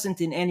it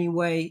doesn't in any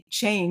way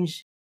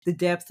change the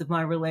depth of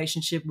my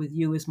relationship with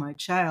you as my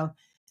child.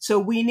 So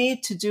we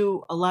need to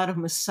do a lot of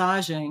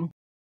massaging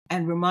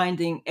and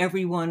reminding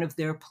everyone of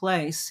their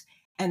place,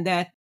 and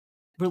that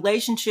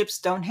relationships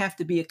don't have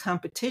to be a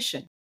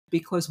competition,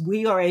 because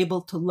we are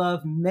able to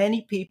love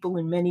many people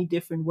in many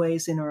different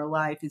ways in our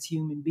life as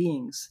human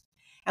beings.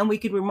 And we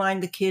could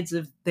remind the kids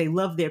of they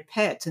love their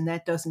pets, and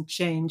that doesn't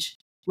change.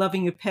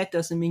 Loving your pet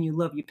doesn't mean you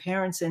love your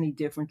parents any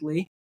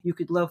differently. You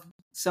could love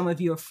some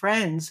of your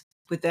friends,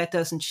 but that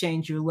doesn't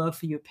change your love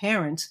for your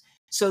parents.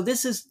 So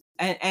this is,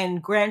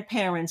 and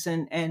grandparents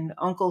and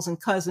uncles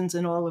and cousins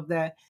and all of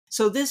that.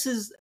 So this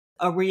is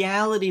a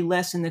reality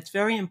lesson that's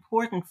very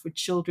important for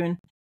children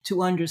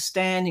to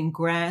understand and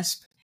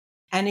grasp.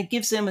 And it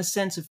gives them a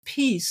sense of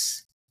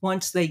peace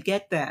once they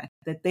get that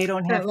they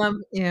don't That have to love,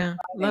 yeah,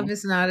 be love fighting.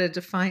 is not a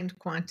defined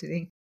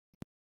quantity.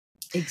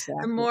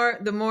 Exactly.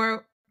 The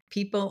more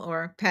people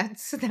or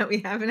pets that we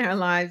have in our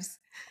lives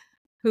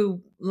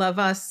who love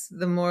us,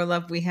 the more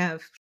love we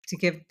have to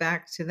give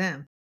back to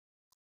them.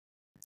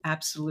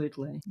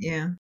 Absolutely.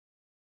 Yeah,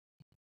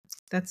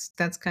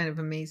 that's kind of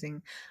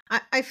amazing.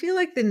 I feel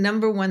like the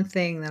number one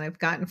thing that I've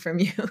gotten from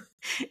you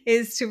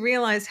is to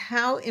realize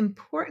how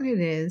important it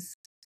is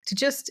to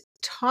just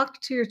talk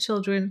to your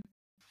children,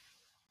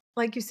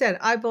 like you said,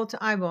 eyeball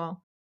to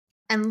eyeball,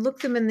 and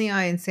look them in the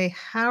eye and say,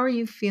 "How are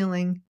you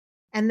feeling?"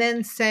 And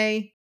then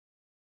say,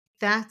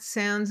 "That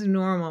sounds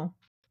normal.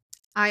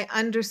 I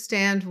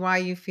understand why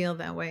you feel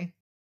that way."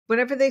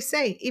 Whatever they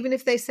say, even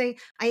if they say,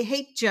 "I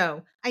hate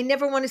Joe. I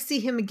never want to see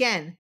him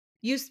again.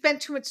 You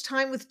spent too much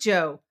time with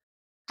Joe.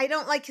 I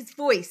don't like his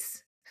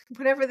voice."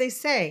 Whatever they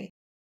say,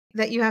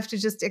 that you have to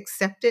just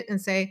accept it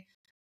and say,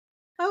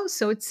 "Oh,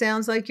 so it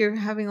sounds like you're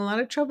having a lot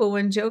of trouble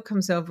when Joe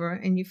comes over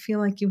and you feel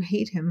like you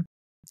hate him."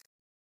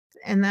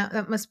 And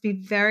that must be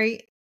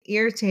very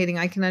irritating.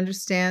 I can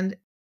understand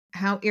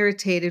how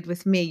irritated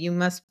with me you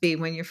must be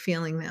when you're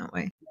feeling that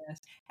way. Yes.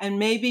 And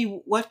maybe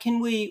what can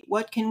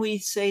we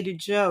say to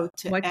Joe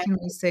to What add can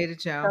we say to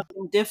Joe?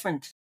 something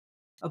different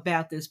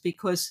about this?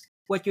 Because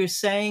what you're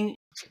saying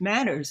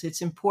matters.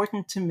 It's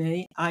important to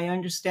me. I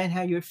understand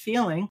how you're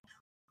feeling.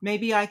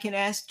 Maybe I can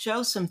ask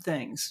Joe some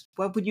things.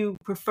 What would you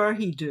prefer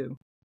he do?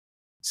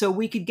 So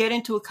we could get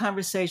into a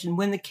conversation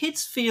when the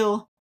kids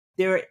feel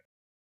they're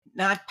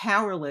not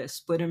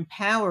powerless, but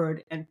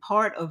empowered and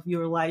part of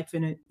your life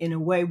in a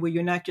way where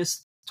you're not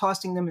just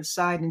tossing them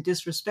aside and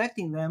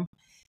disrespecting them.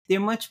 They're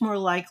much more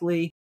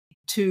likely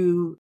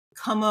to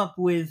come up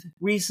with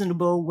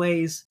reasonable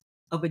ways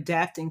of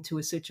adapting to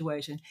a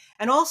situation.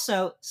 And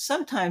also,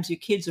 sometimes your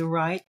kids are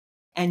right,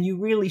 and you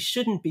really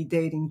shouldn't be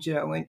dating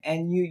Joe,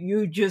 and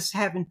you just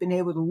haven't been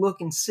able to look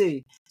and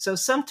see. So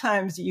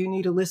sometimes you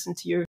need to listen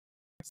to your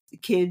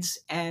kids,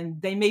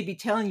 and they may be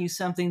telling you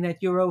something that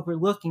you're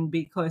overlooking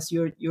because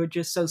you're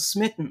just so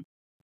smitten.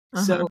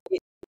 Uh-huh. So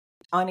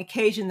on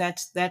occasion,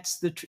 that's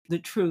the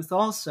truth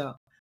also.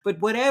 But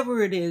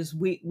whatever it is,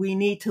 we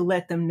need to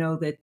let them know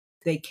that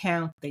they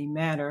count, they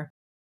matter,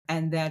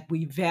 and that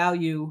we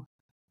value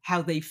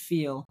how they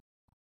feel.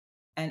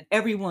 And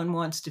everyone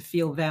wants to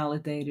feel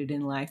validated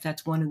in life.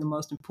 That's one of the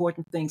most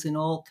important things in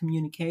all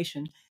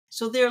communication.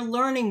 So they're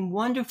learning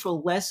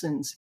wonderful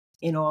lessons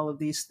in all of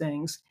these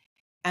things.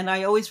 And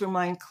I always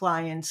remind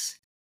clients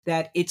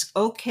that it's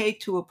okay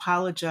to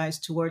apologize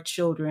to our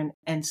children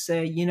and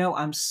say,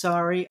 I'm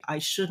sorry. I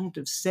shouldn't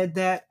have said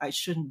that. I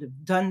shouldn't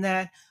have done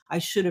that. I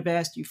should have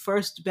asked you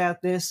first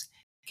about this.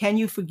 Can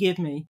you forgive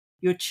me?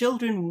 Your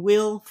children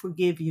will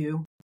forgive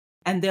you,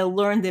 and they'll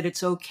learn that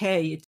it's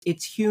okay.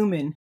 It's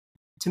human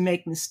to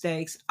make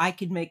mistakes. I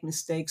could make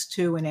mistakes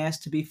too and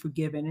ask to be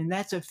forgiven. And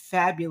that's a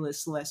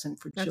fabulous lesson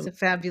for That's a children.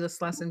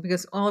 fabulous lesson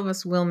because all of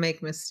us will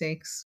make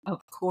mistakes. Of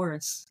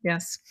course.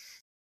 Yes.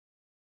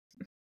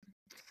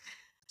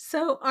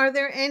 So are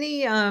there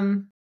any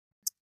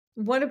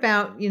what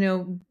about,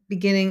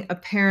 beginning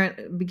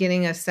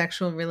a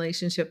sexual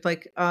relationship?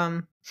 Like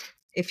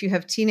if you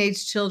have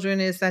teenage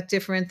children, is that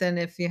different than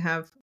if you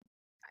have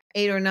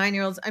 8 or 9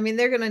 year olds? I mean,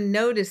 they're going to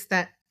notice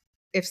that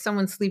if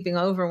someone's sleeping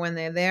over when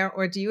they're there,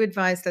 or do you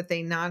advise that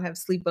they not have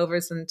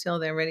sleepovers until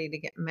they're ready to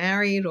get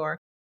married? Or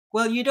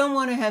Well, you don't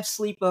want to have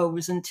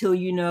sleepovers until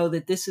you know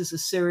that this is a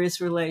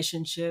serious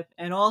relationship,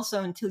 and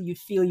also until you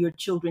feel your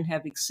children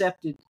have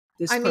accepted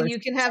this I mean, person. you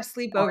can have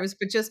sleepovers,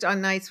 but just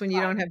on nights when you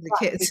Right, don't have the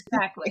right, kids.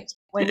 exactly.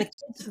 When the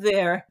kids are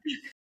there,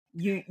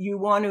 you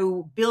want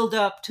to build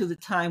up to the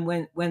time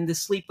when the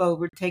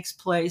sleepover takes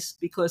place,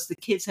 because the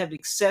kids have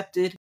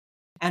accepted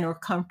and are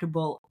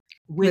comfortable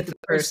with With the the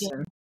person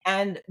person.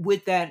 and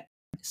with that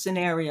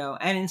scenario.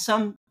 And in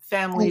some And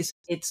families,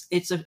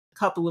 it's a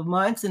couple of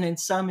months, and in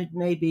some it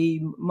may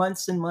be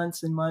months and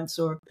months and months,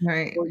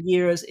 right. or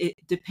years,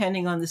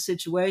 depending on the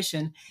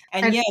situation.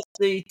 And And yes,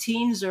 the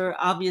teens are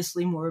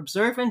obviously more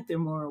observant. They're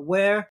more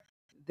aware.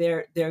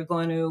 they're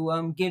going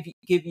to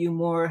give you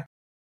more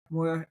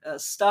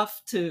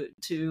stuff to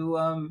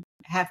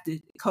have to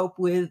cope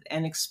with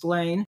and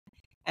explain.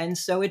 And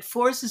so it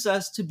forces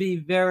us to be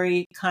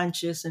very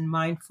conscious and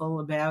mindful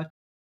about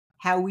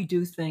how we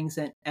do things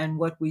and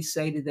what we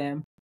say to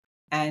them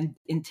and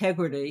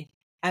integrity.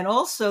 And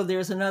also,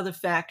 there's another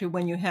factor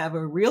when you have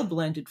a real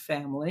blended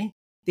family,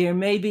 there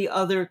may be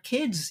other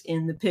kids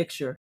in the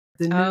picture.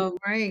 The new, Oh,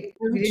 right.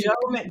 the new We didn't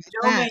think of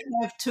Joe that. may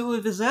have two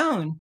of his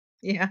own,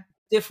 Yeah.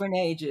 different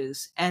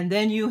ages. And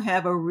then you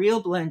have a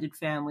real blended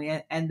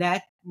family. And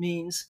that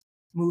means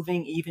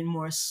moving even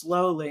more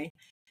slowly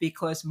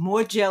because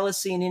more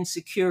jealousy and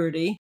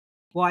insecurity.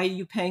 Why are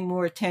you paying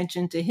more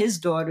attention to his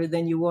daughter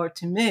than you are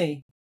to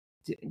me?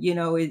 You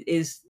know,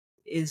 is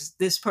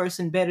this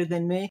person better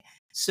than me?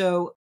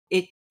 So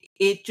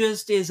it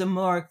just is a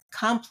more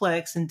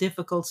complex and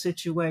difficult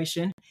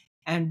situation.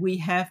 And we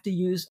have to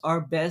use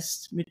our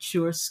best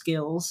mature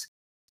skills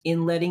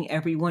in letting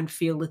everyone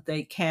feel that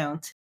they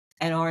count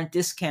and aren't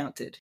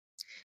discounted.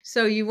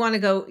 So you wanna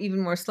go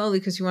even more slowly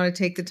because you wanna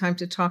take the time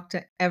to talk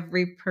to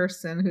every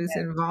person who's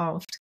Yes.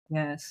 involved.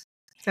 Yes.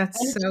 That's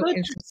And so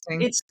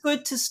interesting. it's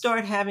good to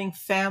start having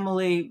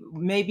family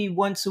maybe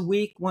once a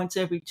week, once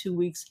every 2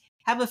 weeks.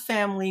 Have a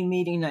family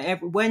meeting night.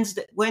 Every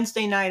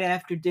Wednesday night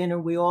after dinner,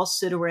 we all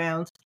sit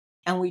around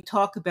and we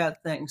talk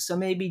about things. So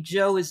maybe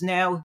Joe is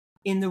now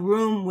in the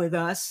room with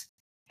us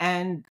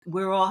and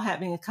we're all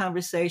having a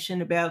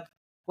conversation about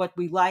what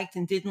we liked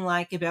and didn't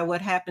like about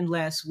what happened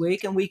last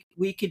week, and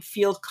we could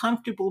feel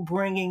comfortable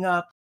bringing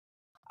up,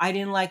 I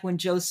didn't like when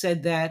Joe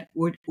said that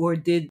or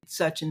did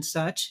such and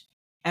such.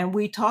 And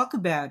we talk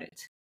about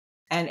it.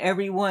 And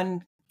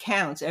everyone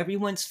counts.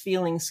 Everyone's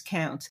feelings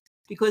count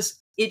because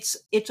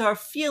it's our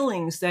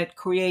feelings that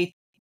create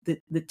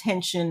the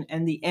tension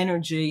and the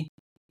energy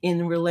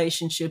in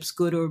relationships,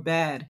 good or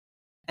bad.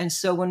 And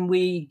so when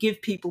we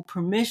give people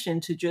permission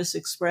to just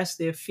express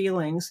their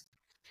feelings,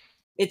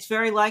 it's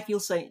very likely you'll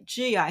say,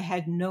 gee, I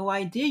had no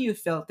idea you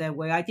felt that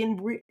way.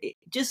 It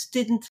just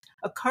didn't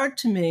occur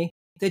to me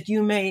that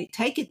you may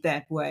take it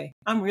that way.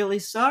 I'm really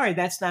sorry.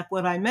 That's not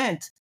what I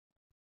meant.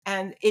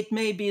 And it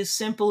may be as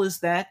simple as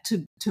that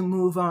to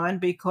move on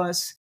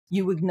because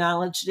you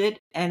acknowledged it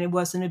and it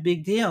wasn't a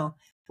big deal.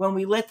 When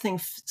we let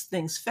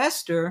things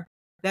fester,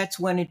 that's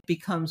when it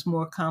becomes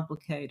more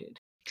complicated.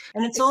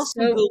 And it's It's also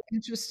so good.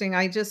 interesting.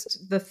 I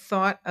just the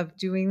thought of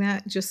doing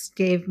that just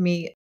gave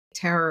me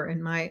terror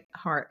in my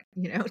heart,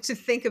 to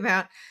think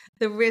about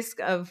the risk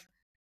of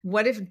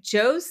what if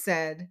Joe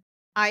said,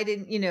 I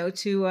didn't,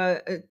 to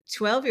a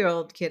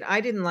 12-year-old kid,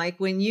 I didn't like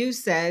when you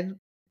said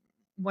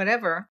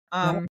whatever.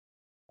 Right.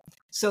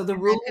 So the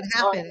And that rules could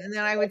are happen. And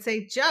then I would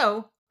say,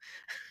 Joe,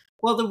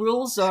 well, the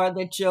rules are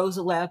that Joe's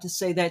allowed to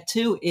say that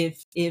too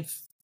if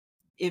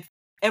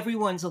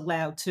everyone's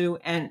allowed to,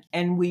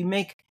 and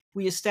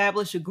we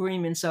establish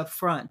agreements up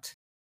front.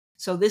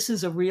 So this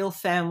is a real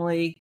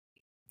family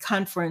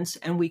conference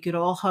and we could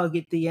all hug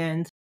at the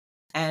end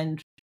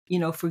and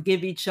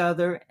forgive each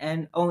other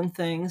and own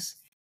things.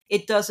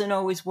 It doesn't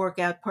always work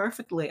out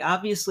perfectly.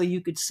 Obviously,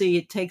 you could see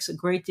it takes a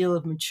great deal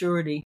of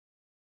maturity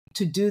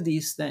to do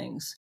these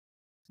things.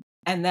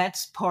 And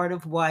that's part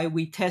of why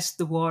we test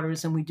the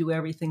waters and we do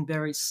everything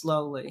very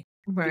slowly.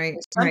 right,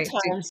 Because right.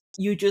 sometimes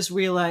you just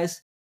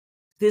realize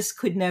this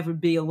could never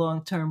be a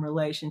long-term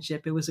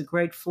relationship. It was a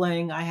great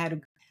fling. I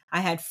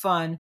had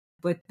fun,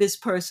 but this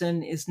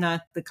person is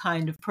not the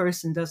kind of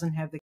person, doesn't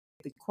have the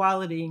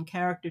quality and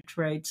character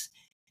traits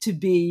to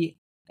be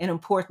an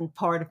important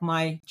part of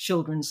my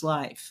children's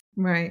life.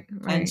 Right,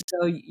 And right.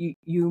 so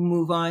you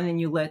move on and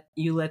you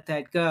let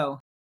that go.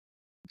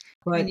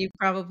 And But you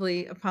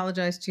probably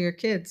apologize to your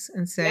kids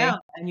and say, yeah,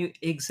 and you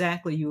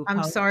I'm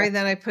apologize. sorry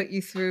that I put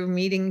you through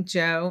meeting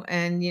Joe,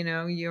 and,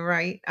 you're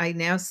right. I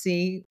now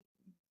see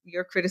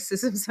your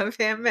criticisms of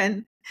him,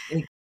 and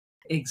E-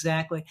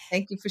 Exactly.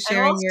 thank you for And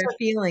sharing your also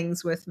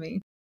feelings with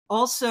me.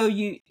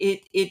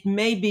 it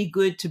may be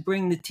good to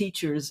bring the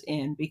teachers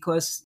in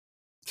because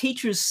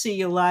teachers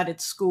see a lot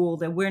at school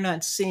that we're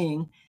not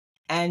seeing.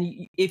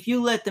 And if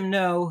you let them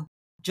know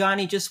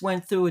Johnny just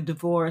went through a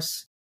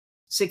divorce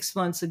 6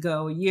 months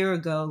ago, a year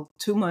ago,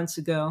 2 months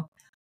ago,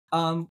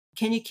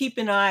 can you keep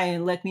an eye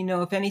and let me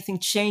know if anything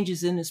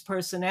changes in his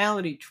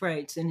personality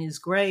traits, in his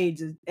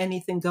grades,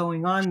 anything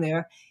going on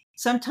there?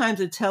 Sometimes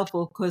it's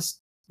helpful because,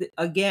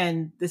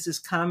 again, this is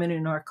common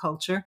in our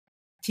culture.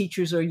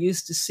 Teachers are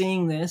used to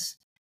seeing this,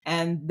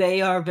 and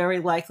they are very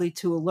likely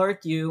to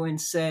alert you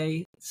and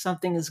say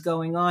something is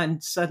going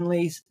on.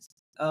 Suddenly,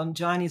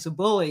 Johnny's a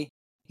bully.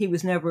 He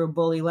was never a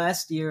bully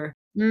last year.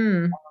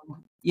 Mm,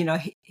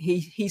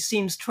 He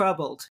seems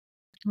troubled,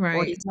 or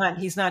right.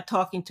 he's not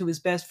talking to his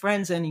best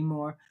friends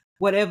anymore.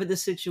 Whatever the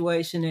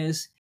situation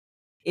is,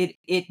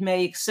 it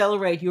may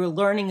accelerate your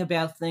learning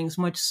about things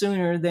much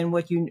sooner than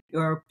what you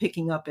are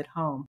picking up at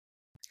home.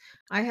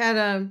 I had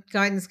a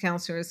guidance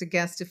counselor as a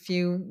guest a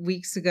few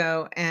weeks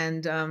ago,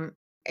 and,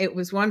 it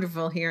was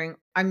wonderful hearing.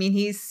 I mean,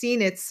 he's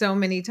seen it so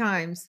many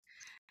times,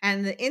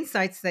 and the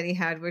insights that he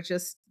had were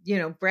just,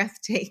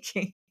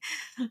 breathtaking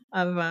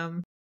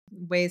of,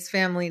 ways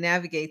family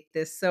navigate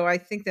this. So I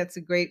think that's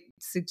a great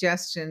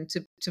suggestion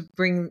to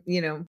bring,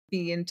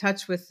 be in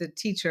touch with the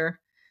teacher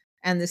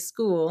and the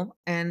school,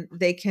 and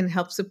they can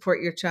help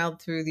support your child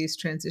through these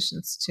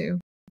transitions too.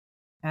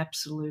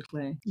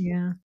 Absolutely.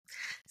 Yeah.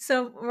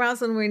 So,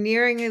 Rosalind, we're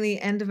nearing the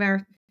end of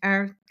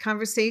our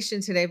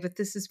conversation today, but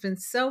this has been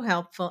so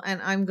helpful,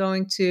 and I'm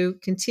going to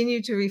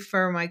continue to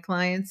refer my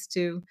clients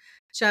to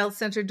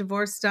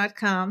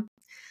childcentereddivorce.com,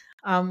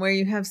 where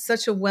you have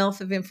such a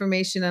wealth of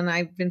information. And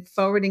I've been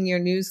forwarding your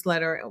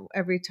newsletter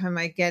every time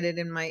I get it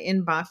in my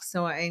inbox.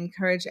 So I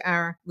encourage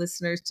our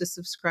listeners to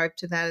subscribe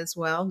to that as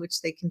well,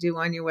 which they can do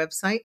on your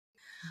website.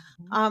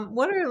 Mhm.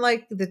 What are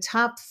like the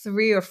top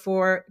 3 or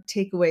 4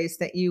 takeaways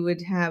that you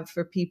would have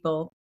for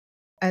people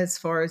as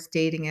far as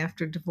dating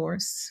after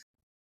divorce?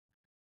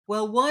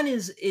 Well, one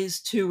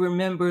is to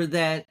remember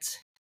that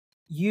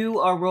you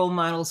are role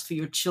models for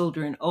your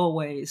children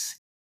always,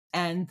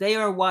 and they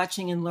are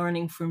watching and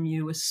learning from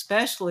you,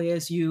 especially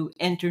as you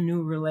enter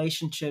new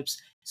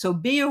relationships. So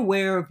be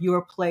aware of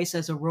your place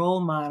as a role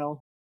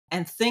model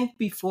and think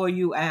before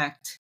you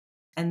act.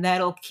 And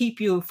that'll keep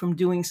you from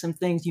doing some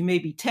things. You may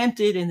be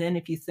tempted, and then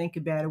if you think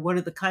about it, what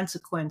are the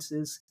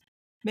consequences?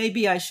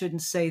 Maybe I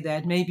shouldn't say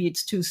that. Maybe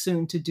it's too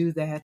soon to do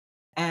that.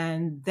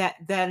 And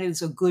that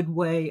is a good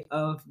way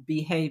of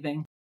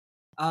behaving.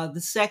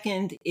 The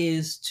second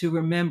is to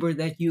remember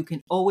that you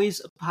can always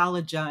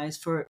apologize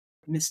for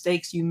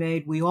mistakes you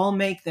made. We all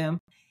make them.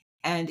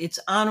 And it's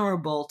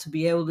honorable to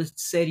be able to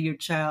say to your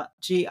child,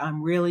 gee,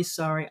 I'm really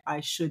sorry.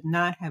 I should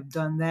not have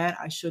done that.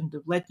 I shouldn't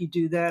have let you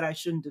do that. I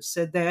shouldn't have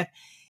said that.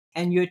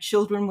 And your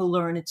children will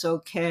learn it's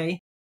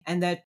okay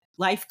and that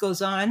life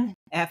goes on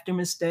after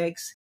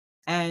mistakes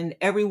and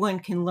everyone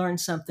can learn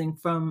something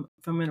from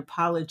an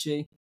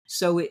apology.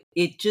 So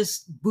it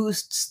just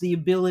boosts the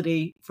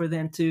ability for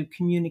them to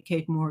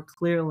communicate more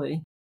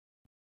clearly.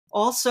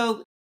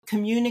 Also,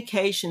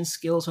 communication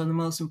skills are the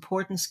most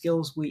important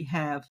skills we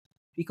have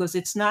because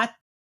it's not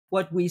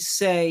what we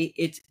say,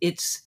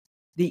 it's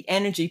the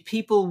energy.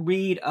 People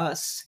read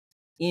us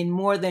in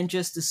more than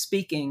just the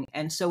speaking,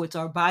 and so it's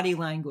our body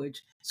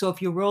language. So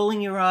if you're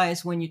rolling your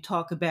eyes when you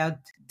talk about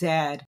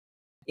dad,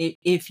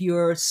 if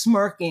you're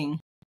smirking,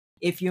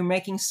 if you're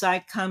making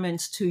side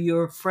comments to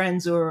your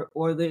friends or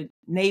the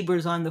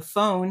neighbors on the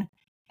phone,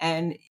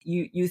 and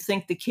you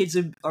think the kids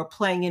are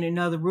playing in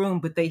another room,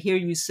 but they hear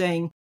you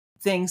saying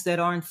things that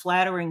aren't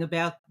flattering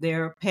about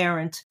their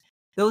parent,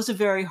 those are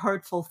very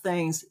hurtful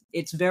things.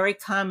 It's very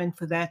common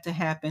for that to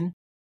happen.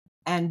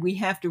 And we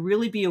have to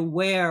really be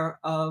aware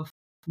of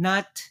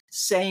not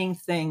saying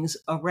things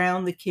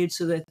around the kids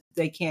so that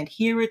they can't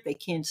hear it, they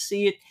can't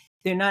see it,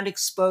 they're not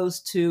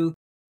exposed to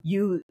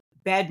you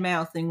bad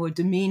mouthing or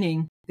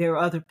demeaning their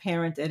other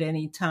parent at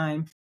any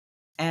time.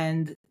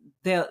 And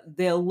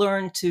they'll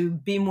learn to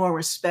be more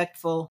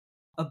respectful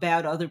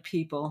about other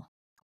people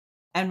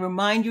and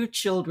remind your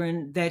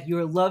children that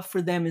your love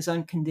for them is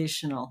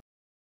unconditional,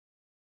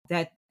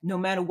 that no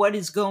matter what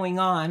is going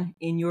on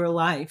in your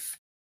life,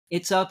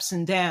 its ups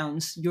and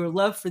downs, your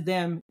love for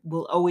them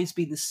will always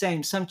be the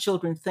same. Some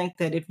children think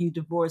that if you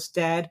divorce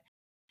dad,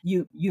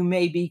 you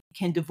maybe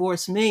can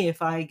divorce me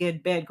if I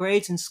get bad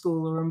grades in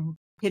school or I'm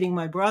hitting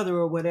my brother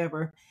or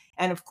whatever.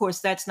 And of course,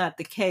 that's not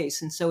the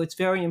case. And so it's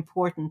very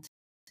important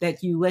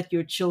that you let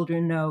your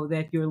children know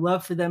that your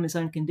love for them is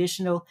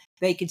unconditional.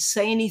 They could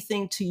say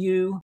anything to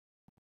you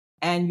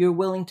and you're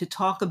willing to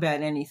talk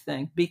about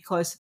anything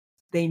because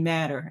they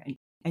matter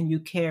and you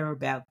care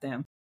about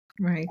them.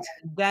 Right.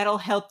 That'll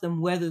help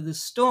them weather the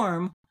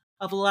storm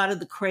of a lot of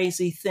the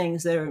crazy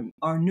things that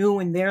are new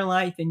in their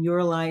life, in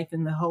your life,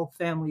 and the whole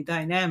family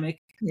dynamic.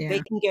 They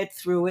Yeah. can get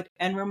through it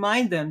and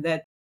remind them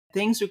that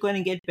things are going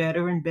to get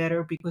better and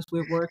better because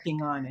we're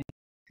working on it.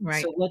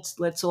 Right. So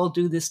let's all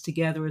do this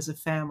together as a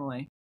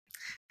family.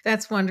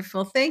 That's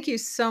wonderful. Thank you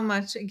so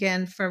much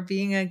again for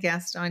being a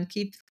guest on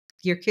Keep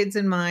Your Kids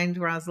in Mind,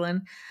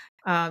 Rosalind.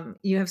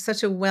 You have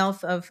such a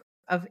wealth of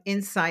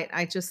insight.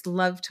 I just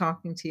love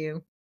talking to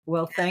you.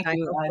 Well, thank I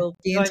you. hope I we'll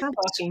be in enjoyed touch.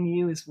 talking to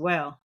you as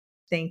well.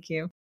 Thank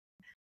you.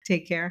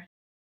 Take care.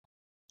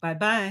 Bye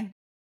bye.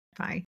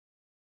 Bye.